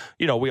because,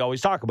 we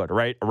always talk about it,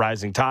 right? A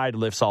rising tide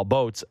lifts all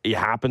boats. It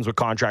happens with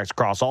contracts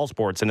across all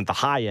sports, and at the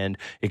high end,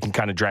 it can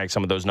kind of drag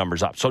some of those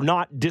numbers up. So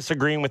not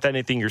disagreeing with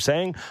anything you're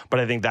saying, but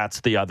I think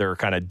that's the other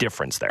kind of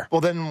difference there. Well,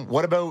 then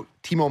what about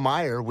Timo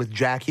Meier with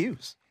Jack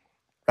Hughes,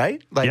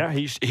 right?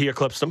 He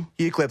eclipsed him.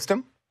 He eclipsed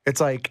him. It's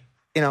and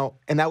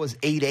that was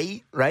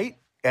 8-8, right?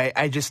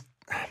 I just...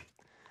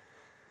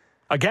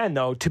 Again,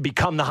 though, to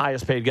become the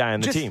highest paid guy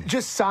on the team.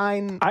 Just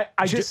sign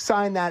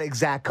sign that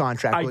exact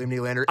contract, William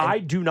Nylander. I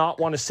do not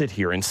want to sit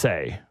here and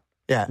say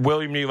Yeah.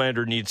 William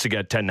Nylander needs to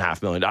get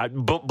 $10.5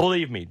 million.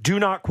 Believe me, do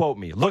not quote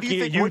me.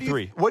 Looking at you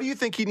three. What do you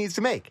think he needs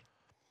to make?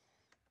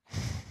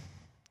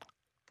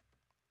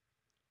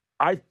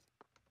 I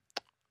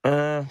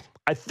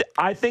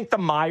think the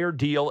Meyer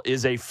deal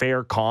is a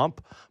fair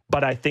comp,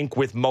 but I think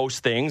with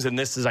most things, and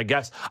this is, I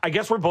guess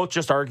we're both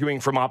just arguing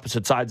from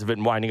opposite sides of it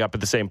and winding up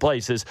at the same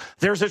place, is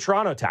there's a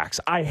Toronto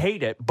tax. I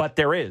hate it, but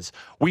there is.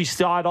 We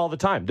saw it all the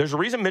time. There's a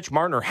reason Mitch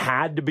Marner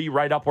had to be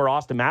right up where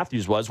Austin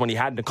Matthews was when he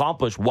hadn't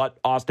accomplished what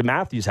Austin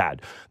Matthews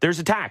had. There's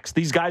a tax.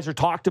 These guys are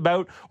talked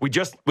about. We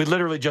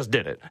literally just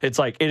did it. It's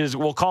like,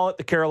 we'll call it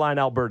the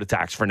Carolina-Alberta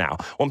tax for now.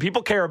 When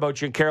people care about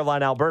you in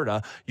Carolina,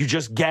 Alberta, you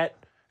just get,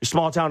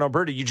 small town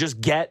Alberta, you just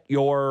get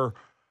your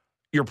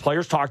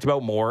players talked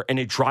about more, and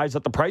it drives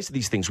up the price of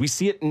these things. We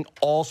see it in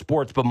all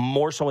sports, but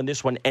more so in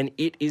this one, and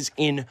it is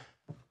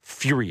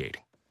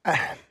infuriating.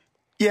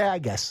 Yeah, I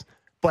guess.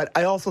 But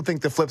I also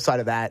think the flip side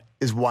of that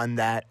is one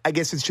that, I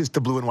guess it's just the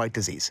blue and white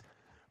disease.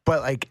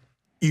 But, like,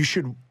 you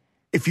should,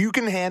 if you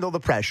can handle the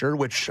pressure,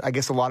 which I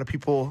guess a lot of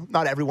people,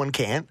 not everyone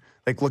can.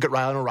 Like, look at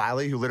Ryan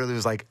O'Reilly, who literally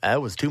was like,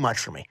 that was too much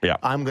for me. Yeah.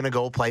 I'm going to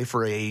go play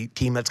for a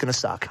team that's going to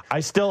suck.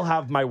 I still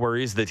have my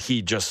worries that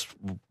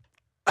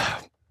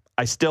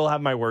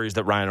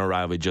Ryan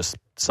O'Reilly just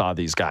saw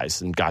these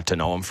guys and got to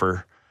know them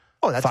for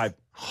that's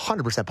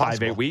 100%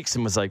 possible. 5-8 weeks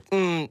and was like,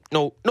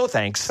 no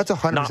thanks. That's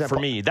 100% not for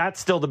me. That's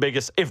still the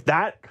biggest. If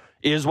that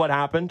is what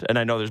happened, and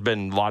I know there's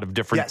been a lot of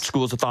different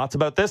schools of thoughts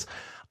about this,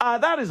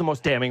 that is the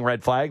most damning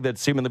red flag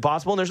that's seemingly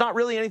possible, and there's not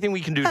really anything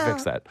we can do to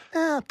fix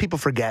that. People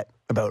forget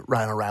about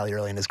Ryan O'Reilly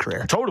early in his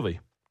career.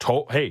 Totally.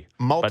 Hey.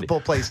 Multiple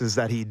places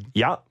that he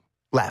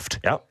left.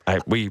 Yeah.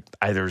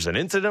 There's an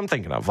incident I'm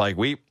thinking of. Like,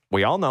 we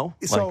all know.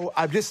 So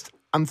I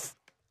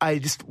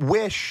just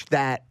wish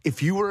that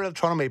if you were a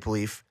Toronto Maple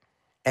Leaf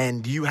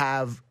and you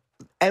have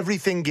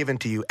everything given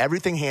to you,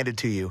 everything handed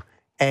to you,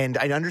 and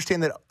I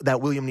understand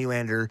that William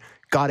Nylander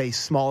got a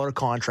smaller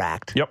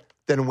contract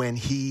than when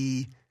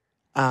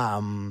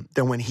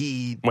when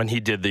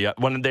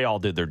they all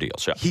did their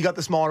deals. Yeah. He got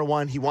the smaller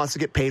one. He wants to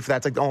get paid for that.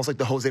 It's like almost like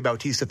the Jose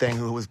Bautista thing,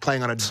 who was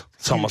playing on a.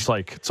 It's almost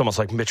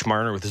like Mitch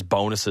Marner with his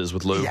bonuses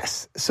with Lou.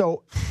 Yes.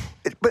 So,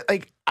 but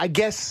like, I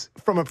guess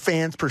from a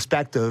fan's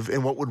perspective,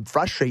 and what would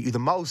frustrate you the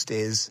most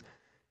is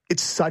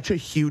it's such a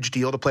huge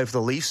deal to play for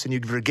the Leafs, and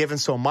you're given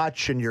so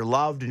much, and you're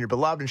loved and you're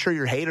beloved, and sure,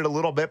 you're hated a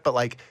little bit, but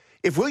like,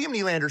 if William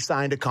Nylander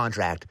signed a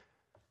contract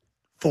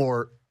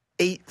for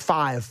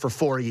 $8.5 for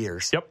 4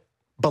 years,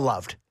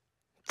 beloved.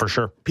 For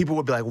sure. People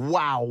would be like,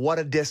 wow, what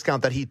a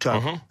discount that he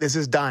took. This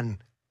is done.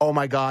 Oh,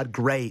 my God,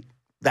 great.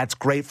 That's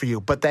great for you.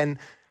 But then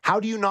how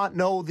do you not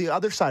know the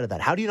other side of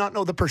that? How do you not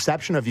know the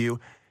perception of you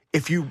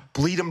if you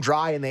bleed them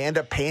dry and they end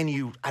up paying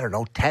you, I don't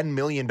know, $10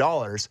 million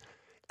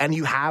and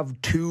you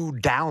have 2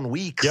 down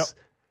weeks?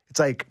 It's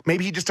like,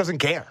 maybe he just doesn't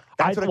care.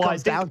 That's what it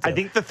comes down to. I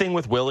think the thing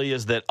with Willie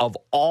is that of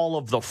all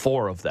of the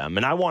 4 of them,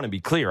 and I want to be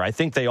clear, I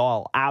think they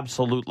all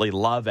absolutely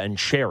love and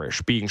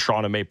cherish being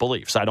Toronto Maple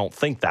Leafs. I don't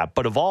think that.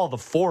 But of all the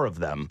 4 of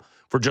them,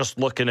 if we're just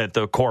looking at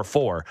the core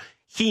 4,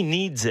 he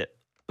needs it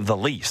the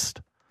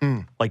least.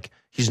 Like,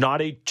 he's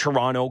not a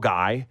Toronto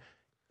guy.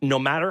 No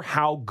matter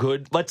how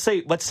good, let's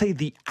say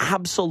the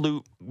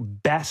absolute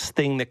best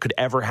thing that could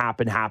ever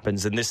happen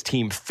happens, and this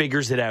team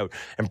figures it out,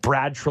 and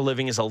Brad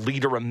Treliving is a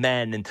leader of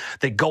men, and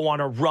they go on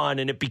a run,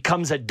 and it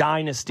becomes a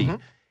dynasty.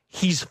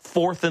 He's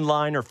 4th in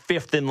line or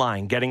 5th in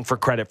line getting for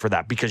credit for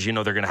that, because they're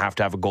going to have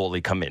a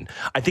goalie come in.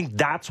 I think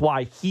that's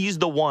why he's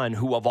the one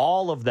who, of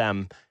all of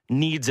them,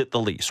 needs it the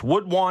least.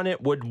 Would want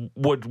it,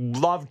 would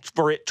love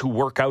for it to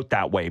work out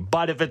that way.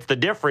 But if it's the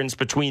difference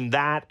between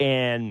that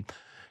and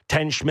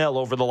 10 schmil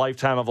over the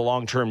lifetime of a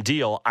long-term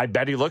deal, I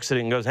bet he looks at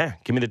it and goes,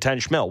 give me the 10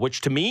 schmil,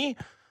 which to me,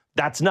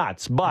 that's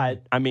nuts.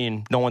 But, I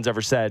mean, no one's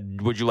ever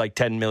said, would you like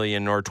 $10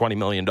 million or $20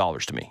 million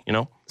to me,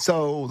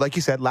 So, like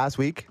you said, last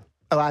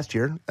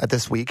year, at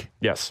this week,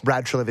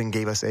 Brad Treliving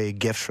gave us a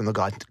gift from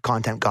the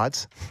content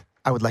gods.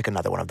 I would like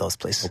another one of those,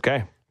 please.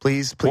 Okay.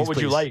 Please. What would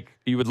you like?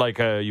 You would like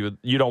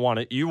you don't want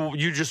it.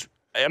 You just,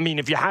 I mean,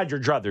 if you had your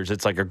druthers,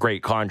 it's like a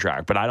great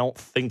contract, but I don't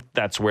think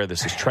that's where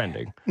this is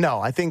trending. No,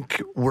 I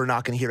think we're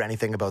not going to hear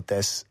anything about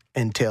this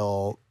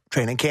until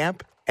training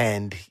camp,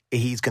 and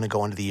he's going to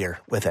go into the year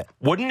with it.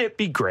 Wouldn't it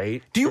be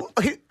great?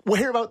 We'll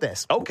hear about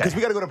this. Okay. Because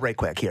we got to go to break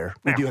quick here.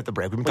 We do have to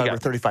break. We've been talking for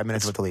 35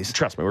 minutes with the Leafs.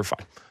 Trust me, we're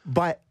fine.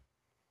 But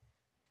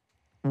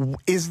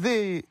is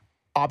the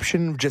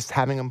option of just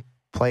having him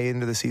play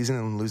into the season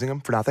and losing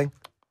him for nothing?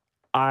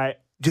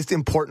 Just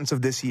importance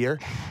of this year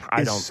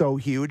is so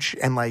huge.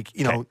 And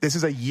this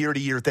is a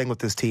year-to-year thing with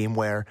this team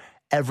where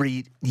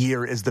every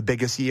year is the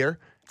biggest year.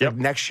 Like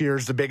next year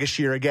is the biggest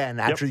year again.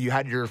 After you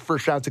had your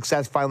first round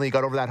success, finally you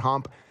got over that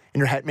hump in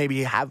your head. Maybe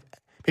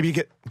you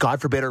get,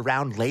 God forbid, a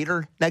round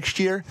later next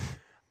year.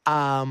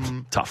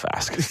 Tough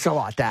ask. It's a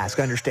lot to ask.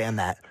 I understand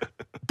that.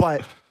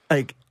 But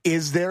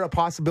is there a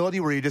possibility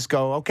where you just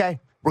go, okay,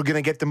 we're going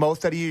to get the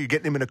most out of you. You're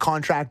getting him in a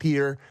contract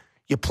here.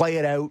 You play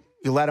it out.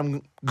 You let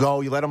him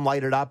go. You let him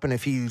light it up. And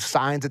if he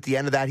signs at the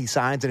end of that, he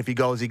signs. And if he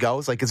goes, he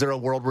goes. Is there a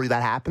world where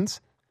that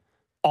happens?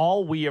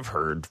 All we have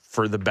heard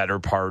for the better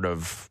part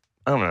of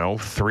I don't know,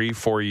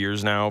 3-4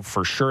 years now,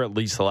 for sure at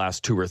least the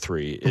last 2 or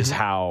 3, is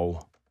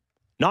how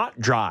not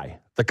dry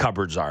the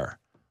cupboards are.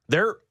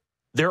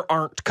 There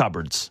aren't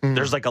cupboards.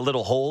 There's like a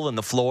little hole in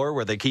the floor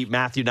where they keep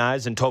Matthew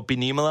Nyes and Topi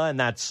Niemela, and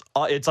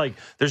it's like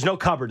there's no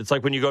cupboard. It's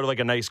like when you go to like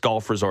a nice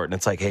golf resort, and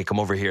it's like, hey, come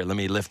over here, let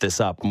me lift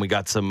this up, and we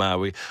got some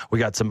we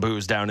got some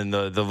booze down in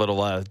the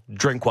little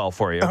drink well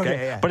for you,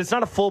 okay? Yeah. But it's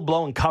not a full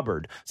blown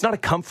cupboard. It's not a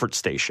comfort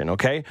station,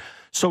 okay?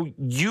 So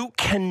you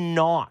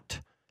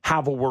cannot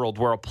have a world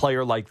where a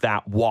player like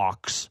that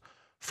walks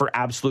for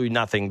absolutely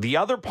nothing. The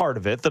other part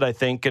of it that I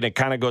think, and it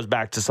kind of goes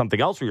back to something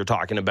else we were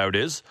talking about,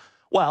 is,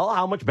 well,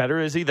 how much better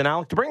is he than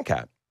Alec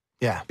DeBrincat?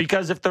 Yeah.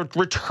 Because if the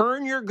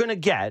return you're going to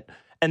get,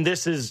 and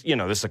this is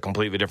a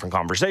completely different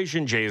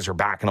conversation. Jays are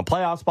back in a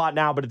playoff spot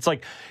now, but it's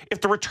like,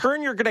 if the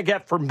return you're going to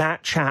get for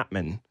Matt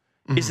Chapman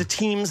is a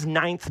team's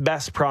 9th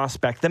best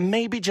prospect, then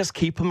maybe just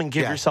keep him and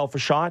give yourself a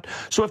shot.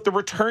 So if the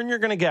return you're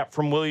going to get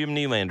from William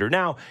Nylander,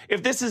 now,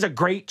 if this is a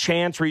great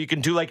chance where you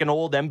can do like an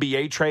old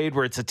NBA trade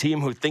where it's a team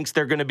who thinks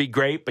they're going to be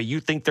great, but you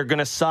think they're going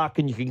to suck,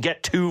 and you can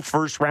get 2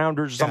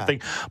 first-rounders or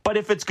something. But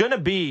if it's going to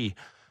be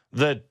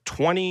the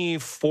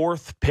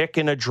 24th pick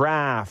in a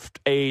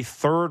draft, a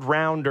 3rd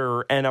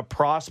rounder, and a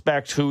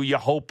prospect who you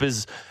hope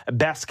is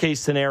best case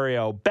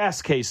scenario,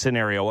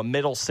 a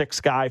middle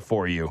 6 guy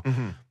for you,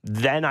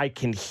 then I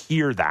can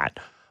hear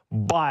that.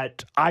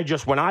 But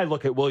when I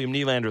look at William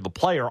Nylander, the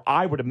player,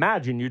 I would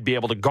imagine you'd be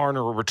able to garner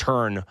a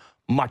return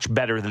much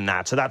better than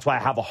that. So that's why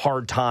I have a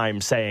hard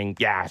time saying,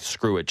 yeah,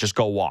 screw it, just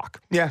go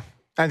walk. Yeah,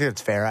 I think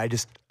that's fair. I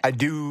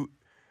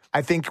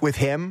think with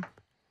him,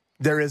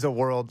 there is a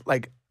world,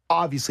 like,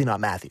 obviously not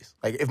Matthews.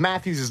 Like, if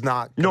Matthews is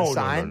not going to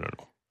sign,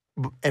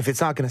 if it's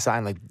not going to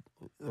sign, like,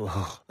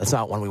 that's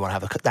not one we want to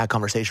have that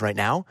conversation right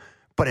now.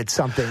 But it's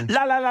something.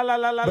 But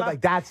like,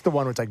 that's the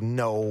one where it's like,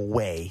 no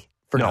way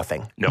for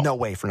nothing. No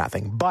way for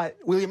nothing. But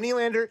William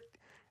Nylander,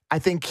 I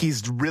think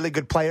he's a really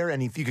good player,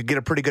 and if you could get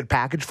a pretty good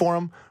package for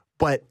him.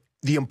 But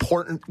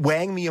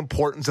weighing the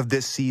importance of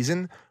this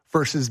season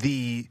versus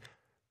the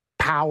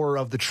power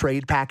of the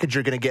trade package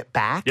you're going to get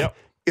back.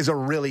 Is a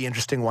really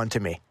interesting one to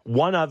me.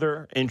 One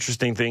other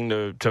interesting thing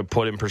to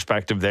put in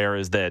perspective there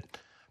is that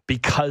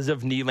because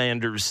of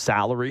Nylander's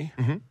salary,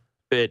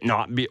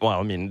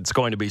 it's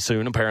going to be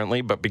soon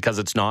apparently, but because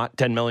it's not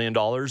 $10 million,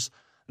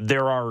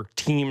 there are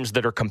teams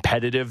that are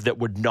competitive that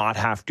would not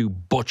have to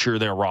butcher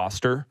their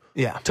roster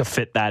to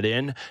fit that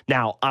in.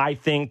 Now, I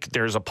think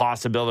there's a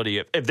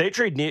possibility if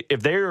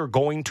they are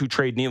going to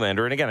trade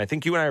Nylander, and again, I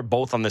think you and I are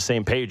both on the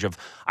same page of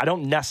I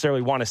don't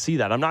necessarily want to see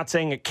that. I'm not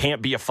saying it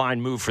can't be a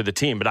fine move for the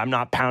team, but I'm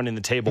not pounding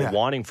the table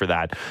wanting for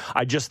that.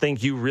 I just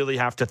think you really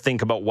have to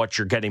think about what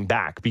you're getting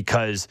back,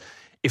 because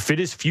if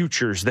it is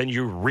futures, then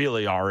you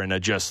really are in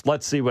a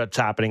let's see what's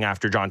happening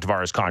after John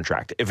Tavares'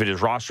 contract. If it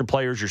is roster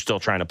players, you're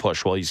still trying to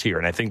push while he's here.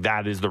 And I think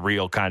that is the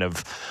real kind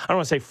of, I don't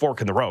want to say fork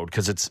in the road,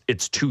 because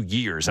it's 2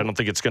 years. I don't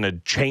think it's going to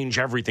change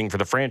everything for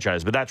the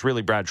franchise, but that's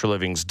really Brad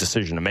Treliving's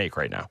decision to make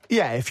right now.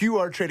 Yeah, if you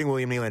are trading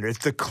William Nylander,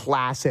 it's the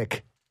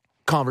classic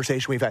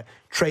conversation we've had.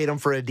 Trade him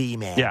for a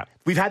D-man. Yeah.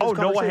 We've had this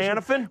Noah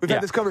Hannafin? We've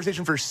had this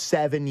conversation for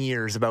 7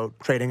 years about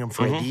trading him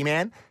for a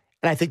D-man.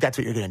 And I think that's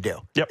what you're going to do.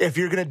 Yep. If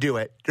you're going to do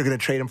it, you're going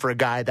to trade him for a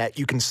guy that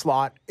you can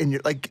slot in your,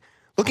 like,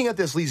 looking at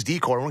this Leafs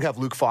decor, we're going to have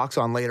Luke Fox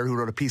on later, who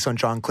wrote a piece on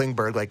John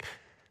Klingberg. Like,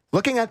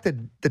 looking at the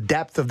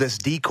depth of this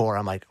decor,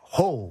 I'm like,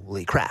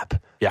 holy crap.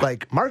 Yeah.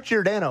 Like, Mark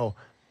Giordano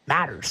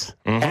matters.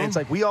 And it's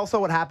like, we also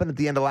what happened at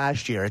the end of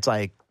last year. It's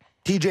like,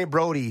 TJ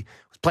Brody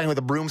was playing with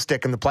a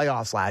broomstick in the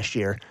playoffs last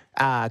year.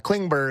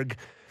 Klingberg,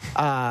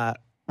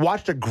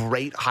 watched a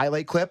great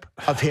highlight clip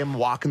of him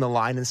walking the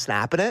line and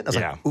snapping it. I was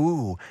like,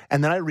 ooh.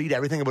 And then I read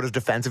everything about his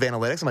defensive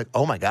analytics. I'm like,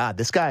 oh my God,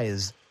 this guy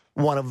is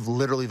one of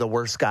literally the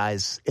worst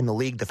guys in the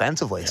league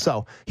defensively. Yeah.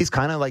 So he's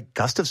kind of like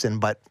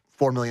Gustafsson, but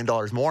 $4 million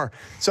more.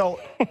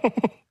 So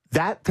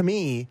that, to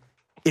me,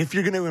 if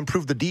you're going to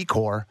improve the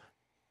decor,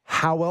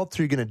 how else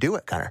are you going to do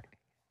it, Connor?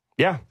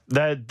 Yeah,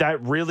 that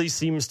really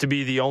seems to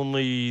be the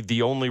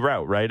only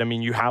route, right? I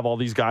mean, you have all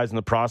these guys in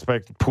the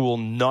prospect pool.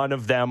 None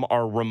of them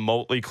are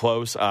remotely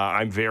close.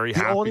 I'm very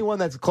happy. The only one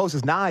that's close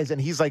is Nyes, and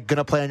he's like going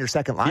to play on your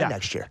second line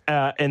next year.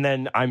 And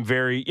then I'm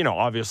very,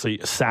 obviously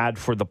sad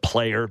for the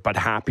player, but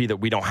happy that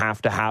we don't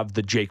have to have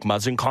the Jake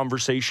Muzzin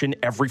conversation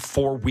every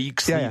 4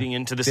 weeks leading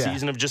into the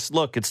season of just,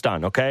 look, it's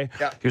done, okay?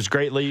 Yeah. He was a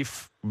great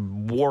Leaf.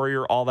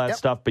 Warrior, all that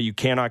stuff, but you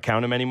cannot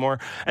count him anymore.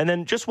 And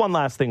then just one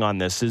last thing on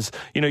this is,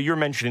 you're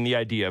mentioning the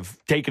idea of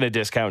taking a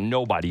discount,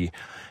 nobody.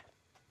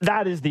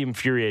 That is the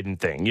infuriating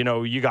thing.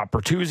 You got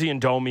Bertuzzi and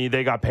Domi,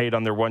 they got paid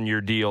on their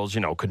 1-year deals.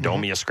 Could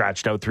Domi have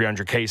scratched out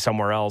 $300K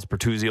somewhere else?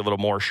 Bertuzzi a little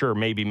more, sure,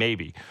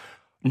 maybe.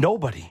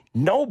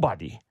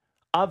 Nobody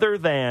other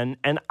than,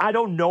 and I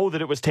don't know that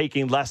it was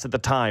taking less at the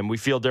time. We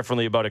feel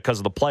differently about it because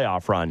of the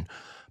playoff run.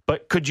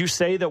 But could you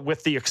say that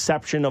with the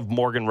exception of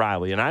Morgan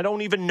Rielly, and I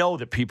don't even know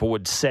that people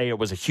would say it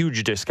was a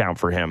huge discount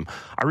for him,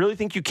 I really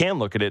think you can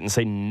look at it and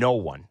say no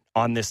one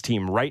on this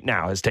team right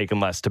now has taken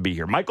less to be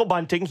here. Michael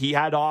Bunting, he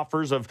had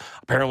offers of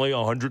apparently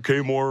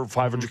 $100K more,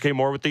 $500K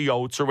more with the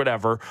Yotes or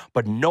whatever,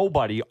 but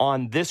nobody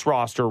on this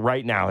roster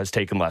right now has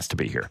taken less to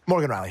be here.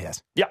 Morgan Riley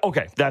has. Yeah,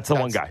 okay, that's the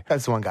one guy.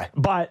 That's the one guy.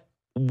 But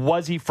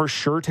was he for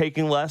sure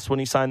taking less when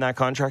he signed that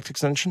contract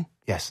extension?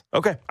 Yes.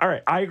 Okay. All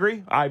right. I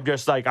agree. I'm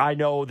just like, I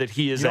know that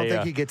he is You don't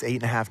think he gets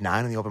 8.5,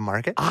 9 in the open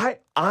market?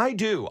 I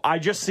do. I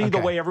just see the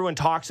way everyone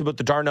talks about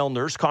the Darnell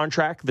Nurse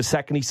contract the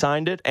second he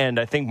signed it. And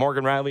I think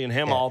Morgan Riley and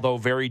him, although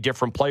very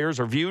different players,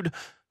 are viewed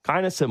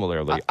kind of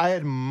similarly. I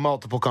had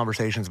multiple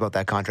conversations about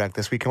that contract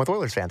this weekend with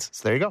Oilers fans.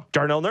 So there you go.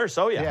 Darnell Nurse.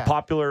 Oh, yeah.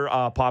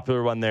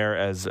 Popular one there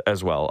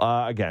as well.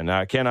 Again,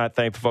 cannot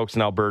thank the folks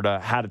in Alberta.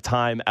 Had a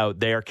time out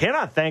there.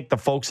 Cannot thank the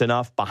folks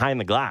enough behind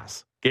the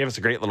glass. Gave us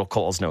a great little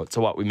Coles note. So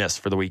what we missed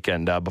for the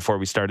weekend before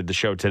we started the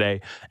show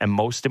today. And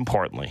most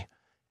importantly,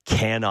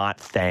 cannot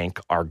thank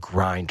our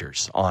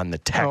grinders on the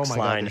text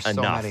line enough.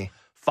 So many.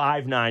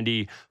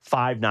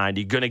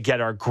 590. Going to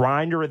get our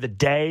grinder of the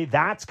day.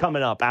 That's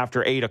coming up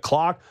after 8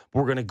 o'clock.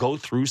 We're going to go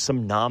through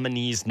some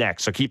nominees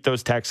next. So keep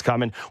those texts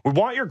coming. We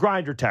want your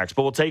grinder text,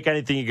 but we'll take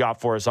anything you got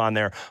for us on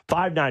there.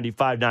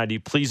 590.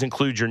 Please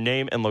include your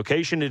name and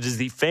location. It is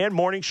the Fan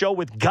Morning Show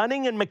with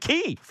Gunning and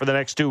McKee for the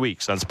next 2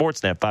 weeks on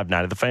Sportsnet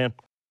 590 The Fan.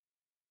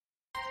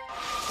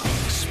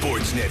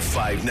 Sportsnet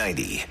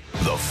 590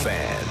 The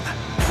Fan.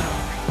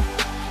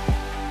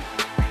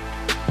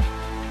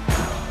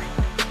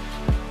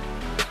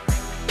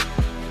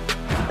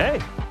 Hey,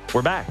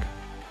 we're back.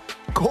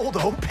 Cold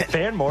open.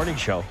 Fan Morning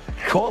Show.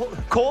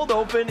 Cold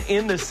open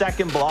in the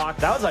second block.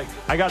 That was like,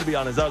 I got to be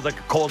honest, that was like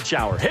a cold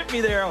shower. Hit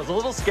me there. I was a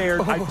little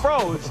scared. I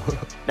froze.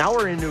 Now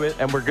we're into it,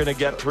 and we're going to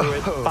get through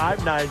it.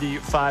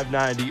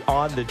 590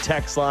 on the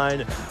text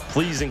line.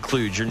 Please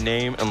include your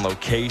name and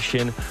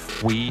location.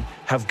 We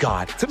have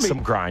got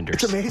some grinders.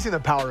 It's amazing the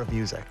power of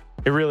music.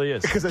 It really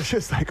is. Because it's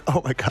just like,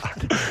 oh, my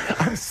God.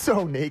 I'm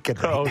so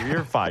naked right now.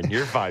 You're fine.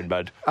 You're fine,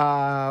 bud.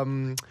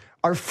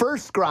 Our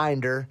first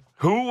grinder.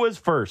 Who was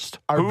first?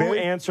 Who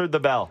answered the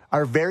bell?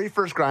 Our very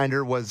first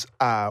grinder was,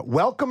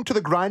 welcome to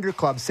the Grinder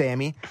Club,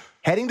 Sammy.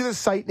 Heading to the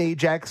site in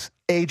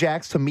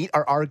Ajax to meet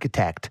our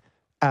architect,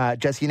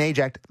 Jesse and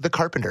Ajax, the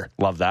carpenter.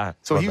 Love that.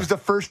 So he was the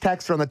first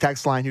texter on the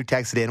text line who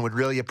texted in. Would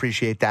really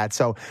appreciate that.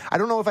 So I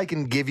don't know if I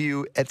can give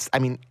you,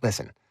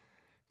 listen,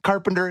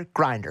 carpenter,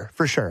 grinder,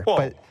 for sure. Whoa.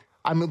 But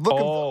I'm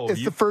looking,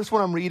 it's the first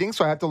one I'm reading,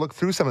 so I have to look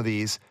through some of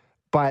these.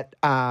 But,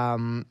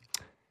 Mark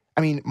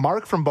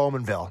from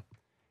Bowmanville.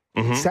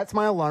 Mm-hmm. Sets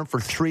my alarm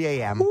for 3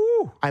 a.m.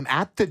 Ooh. I'm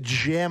at the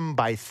gym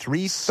by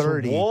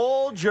 3:30.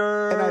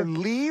 Soldier. And I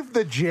leave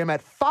the gym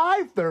at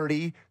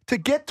 5:30 to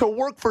get to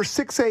work for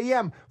 6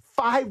 a.m.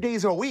 5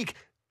 days a week.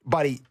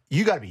 Buddy,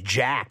 you got to be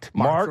jacked.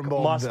 Mark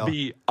must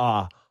be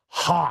a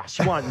hoss.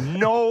 You want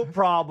no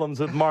problems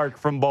with Mark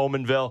from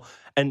Bowmanville.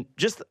 And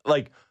just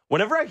like,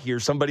 whenever I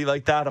hear somebody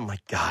like that, I'm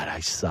like, God,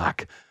 I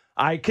suck.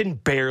 I can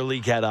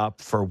barely get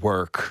up for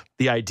work.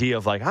 The idea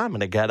of like, I'm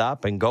going to get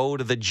up and go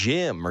to the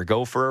gym or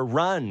go for a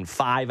run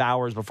 5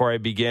 hours before I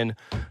begin.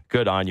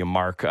 Good on you,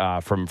 Mark,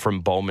 from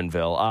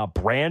Bowmanville.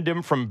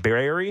 Brandon from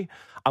Barrie.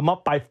 I'm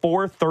up by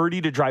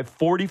 4:30 to drive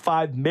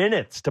 45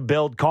 minutes to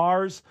build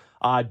cars.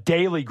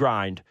 Daily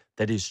grind.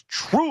 That is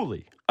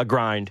truly a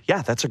grind.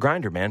 Yeah, that's a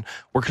grinder, man.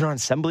 Working on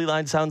assembly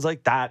line sounds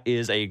like that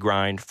is a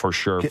grind for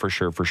sure, for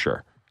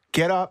sure.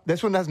 Get up.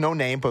 This one has no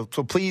name, but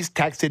so please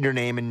text in your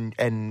name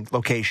and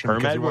location.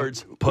 Herm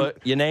Edwards,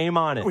 put your name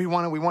on it. We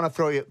want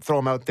to throw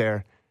them out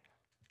there.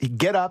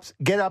 Get up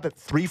at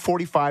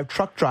 3:45.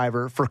 Truck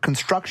driver for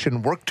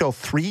construction. Work till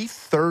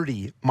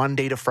 3:30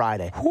 Monday to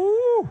Friday.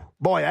 Woo.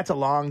 Boy, that's a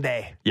long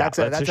day. Yeah,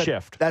 that's a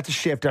shift. That's a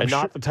shift. And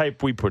not the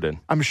type we put in.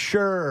 I'm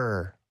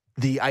sure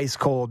the ice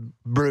cold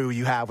brew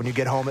you have when you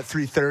get home at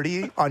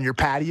 3:30 on your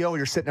patio,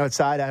 you're sitting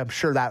outside. I'm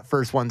sure that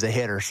first one's a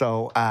hitter.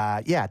 So,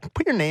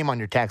 put your name on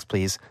your text,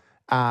 please.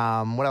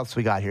 What else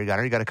we got here,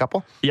 Gunner? You got a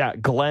couple? Yeah,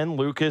 Glenn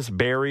Lucas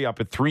Barrie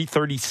up at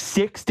 3:30,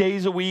 6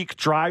 days a week,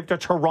 drive to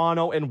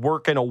Toronto and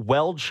work in a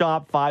weld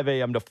shop 5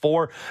 a.m. to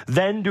 4,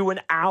 then do an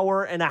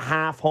hour and a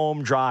half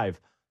home drive.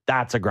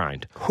 That's a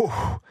grind.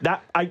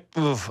 I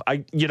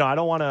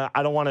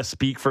don't want to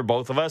speak for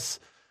both of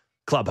us.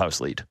 Clubhouse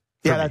lead.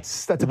 Yeah,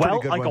 that's a pretty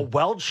good one. Like a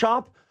weld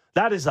shop.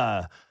 That's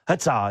a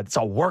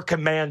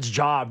working man's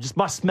job. Just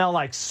must smell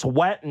like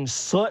sweat and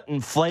soot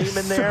and flame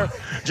in there.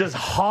 Just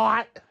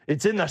hot.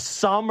 It's in the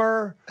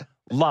summer.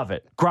 Love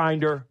it.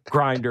 Grinder.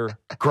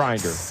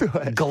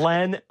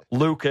 Glenn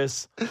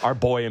Lucas, our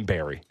boy in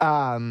Barrie.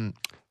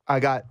 I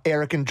got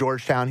Eric in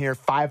Georgetown here.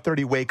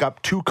 5:30 wake up,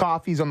 2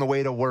 coffees on the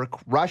way to work.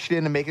 Rushed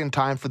in and making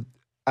time for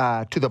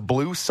to the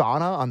blue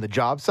sauna on the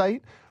job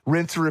site.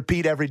 Rinse and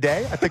repeat every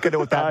day. I think I know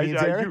what that means,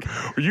 Eric.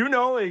 You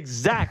know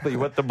exactly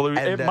what the blue...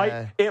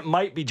 it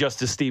might be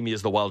just as steamy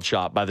as the weld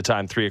shop by the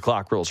time 3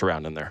 o'clock rolls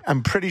around in there.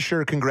 I'm pretty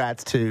sure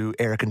congrats to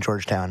Eric in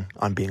Georgetown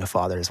on being a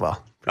father as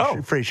well.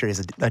 Pretty sure he's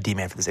a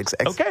D-man for the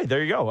Zigzags. Okay,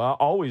 there you go.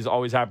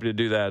 Always happy to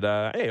do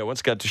that. Hey, I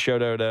once got to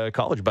shout out a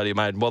college buddy of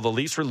mine. Well, the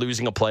Leafs were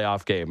losing a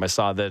playoff game. I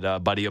saw that a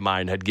buddy of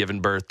mine had given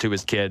birth to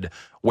his kid.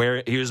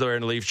 Where he was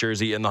wearing a Leafs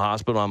jersey in the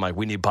hospital. I'm like,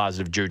 we need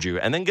positive juju.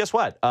 And then guess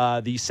what?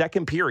 The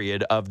second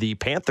period of the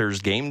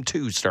Panthers game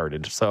 2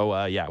 started. So,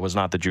 it was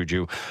not the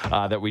juju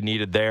that we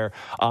needed there.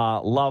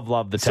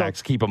 Love the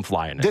text. So, keep them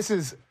flying. This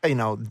is,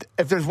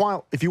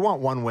 if you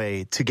want one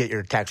way to get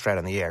your text right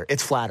on the air,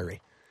 it's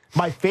flattery.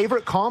 My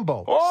favorite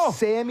combo,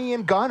 Sammy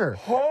and Gunner.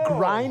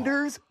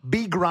 Grinders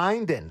be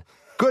grinding.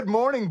 Good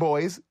morning,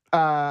 boys.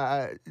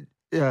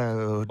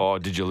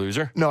 Did you lose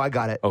her? No, I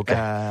got it. Okay.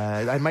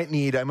 I might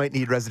need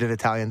resident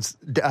Italians,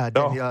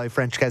 Daniele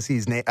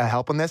Franceschi's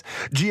help on this.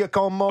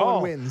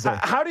 Giacomo wins.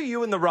 How do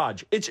you and the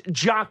Raj? It's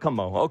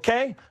Giacomo,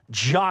 okay?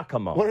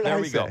 Giacomo. What did there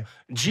I we say? Go.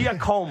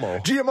 Giacomo.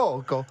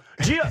 Giamoco.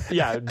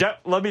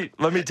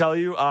 Let me tell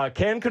you.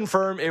 Can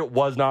confirm it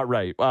was not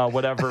right.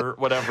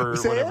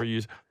 Whatever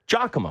you.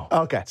 Giacomo.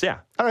 Okay. So, yeah.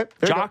 All right.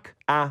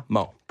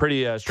 Giacomo.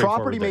 Pretty straightforward.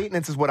 Property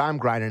maintenance is what I'm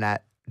grinding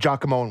at.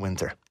 Giacomo and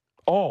Windsor.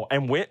 Oh,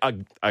 and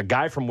a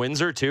guy from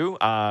Windsor, too.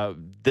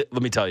 Let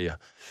me tell you,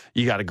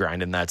 you got to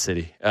grind in that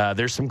city.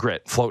 There's some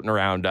grit floating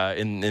around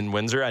in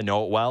Windsor. I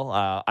know it well.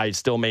 I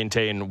still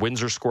maintain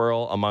Windsor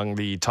squirrel among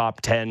the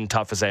top 10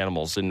 toughest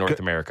animals in North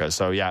America.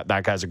 So, yeah,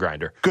 that guy's a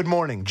grinder. Good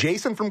morning.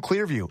 Jason from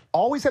Clearview.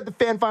 Always had the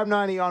Fan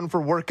 590 on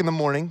for work in the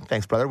morning.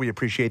 Thanks, brother. We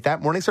appreciate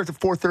that. Morning starts at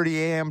 4:30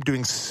 a.m.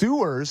 doing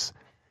sewers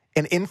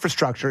and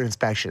infrastructure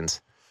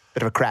inspections.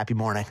 Bit of a crappy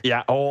morning.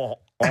 Yeah.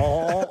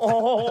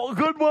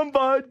 Good one,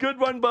 bud. Good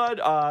one, bud.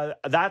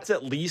 That's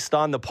at least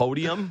on the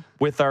podium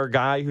with our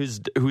guy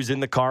who's in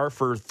the car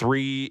for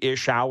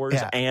 3-ish hours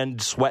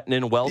and sweating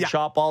in a weld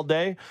shop all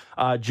day.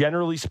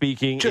 Generally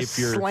speaking, just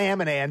if you're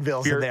slamming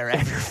anvils in there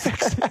and you're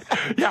fixing it.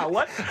 Yeah,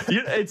 what?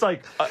 It's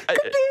like,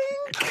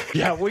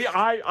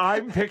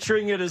 I'm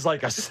picturing it as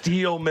like a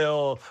steel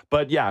mill,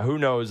 but yeah, who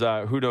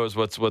knows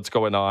what's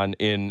going on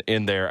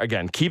in there.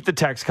 Again, keep the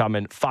text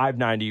coming.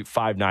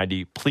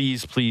 590.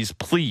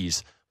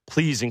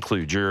 Please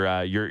include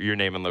your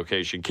name and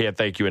location. Can't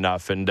thank you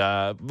enough. And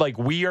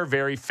we are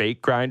very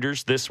fake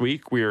grinders this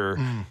week. We're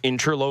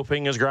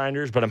interloping as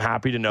grinders, but I'm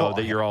happy to know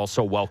that you're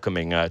also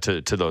welcoming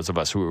to those of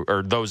us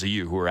those of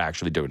you who are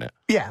actually doing it.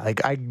 Yeah,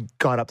 I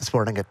got up this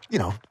morning at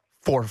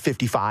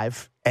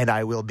 4:55, and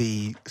I will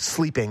be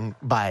sleeping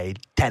by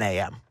 10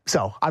 a.m.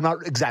 So I'm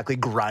not exactly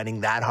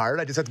grinding that hard.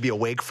 I just have to be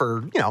awake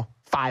for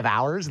 5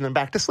 hours and then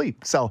back to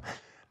sleep. So.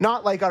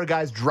 Not like our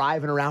guys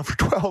driving around for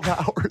 12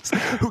 hours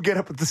who get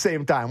up at the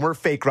same time. We're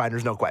fake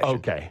grinders, no question.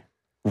 Okay.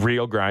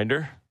 Real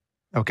grinder.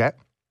 Okay.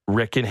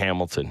 Rick in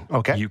Hamilton.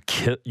 Okay.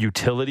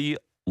 Utility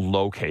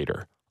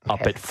locator.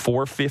 Up at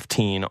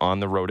 4:15 on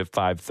the road at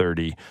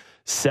 5:30.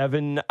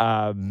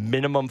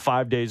 Minimum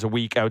 5 days a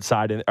week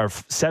outside, or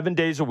 7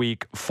 days a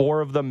week,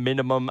 4 of them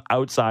minimum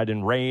outside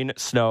in rain,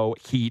 snow,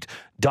 heat,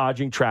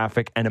 dodging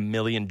traffic, and 1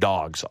 million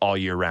dogs all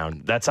year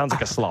round. That sounds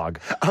like a slog.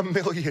 1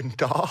 million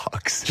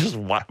dogs. Just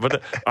what?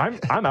 But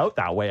I'm out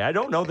that way. I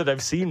don't know that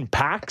I've seen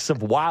packs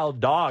of wild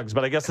dogs,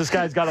 but I guess this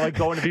guy's got to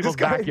go into people's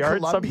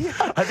backyards.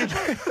 I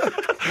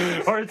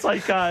think, or it's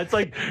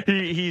like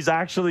he's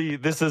actually.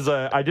 This is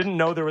I didn't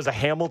know there was a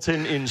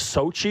Hamilton in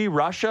Sochi,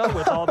 Russia,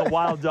 with all the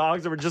wild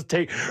dogs that were just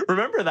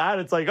Remember that?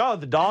 It's like,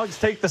 the dogs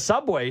take the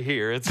subway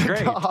here. It's great.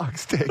 The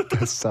dogs take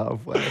the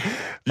subway.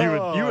 You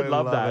would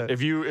love that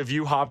if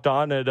you hopped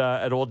on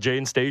at Old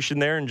Jane Station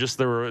there and just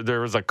there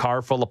was a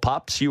car full of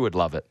pups. You would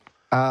love it.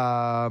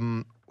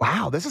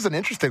 Wow, this is an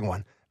interesting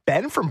one.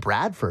 Ben from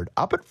Bradford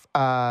up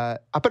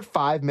at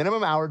 5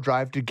 minimum hour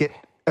drive to get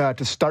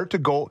to start to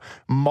go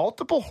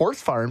multiple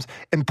horse farms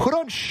and put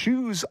on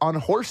shoes on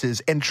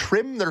horses and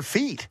trim their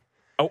feet.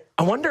 Oh,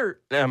 I wonder.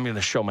 I'm going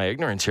to show my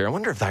ignorance here. I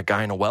wonder if that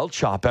guy in a weld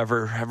shop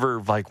ever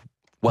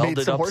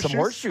welded up some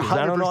horseshoes. 100%.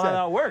 I don't know how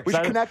that works. We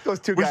should connect those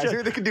two guys.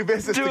 Maybe they can do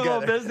business together. Do a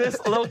little business,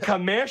 a little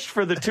commish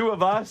for the two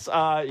of us.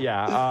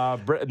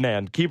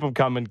 Man, keep them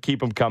coming.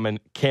 Keep them coming.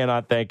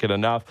 Cannot thank it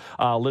enough.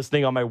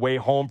 Listening on my way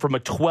home from a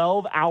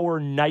 12-hour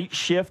night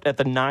shift at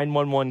the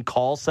 911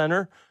 call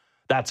center.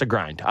 That's a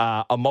grind.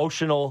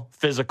 Emotional,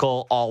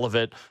 physical, all of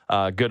it.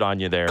 Good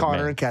on you there, Connor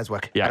man. and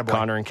Keswick. Yeah,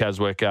 Connor and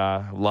Keswick.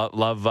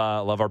 Love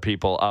our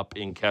people up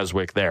in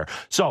Keswick there.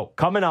 So,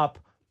 coming up,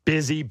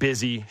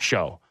 busy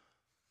show.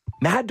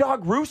 Mad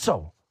Dog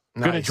Russo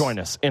going to join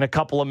us in a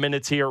couple of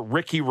minutes here.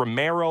 Ricky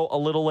Romero a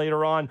little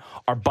later on.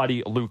 Our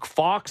buddy Luke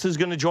Fox is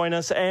going to join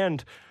us.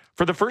 And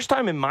for the first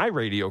time in my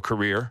radio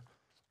career,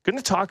 going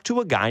to talk to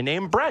a guy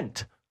named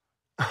Brent.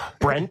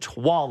 Brent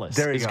Wallace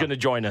is going to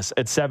join us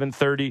at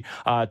 7:30.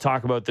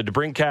 Talk about the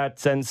DeBrincat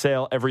Send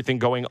Sale, everything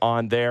going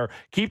on there.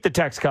 Keep the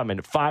text coming.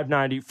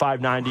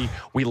 590.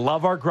 We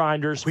love our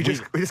grinders. We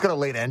just got a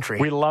late entry.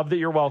 We love that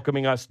you're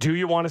welcoming us. Do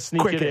you want to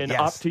sneak it in? Yes.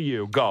 Up to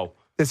you. Go.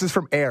 This is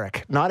from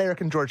Eric, not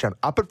Eric in Georgetown.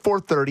 Up at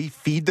 4:30,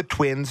 feed the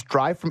twins,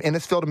 drive from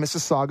Innisfil to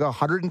Mississauga,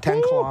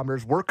 110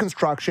 kilometers, work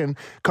construction,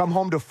 come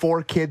home to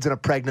 4 kids and a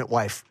pregnant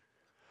wife.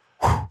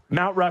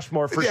 Mount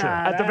Rushmore for sure.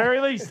 At the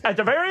very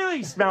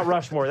least, Mount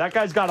Rushmore. That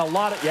guy's got a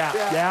lot of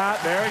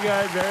very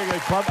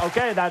good.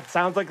 Okay, that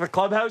sounds like the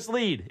clubhouse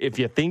lead. If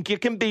you think you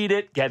can beat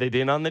it, get it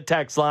in on the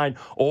text line,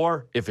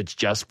 or if it's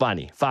just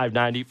funny,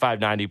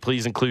 590.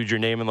 Please include your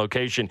name and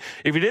location.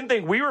 If you didn't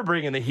think we were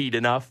bringing the heat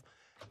enough,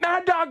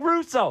 Mad Dog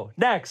Russo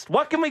next.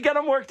 What can we get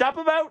him worked up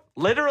about?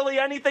 Literally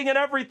anything and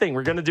everything.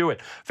 We're going to do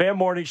it. Fan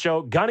Morning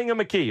Show,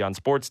 Gunningham McKee on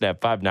Sportsnet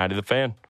 590 The Fan.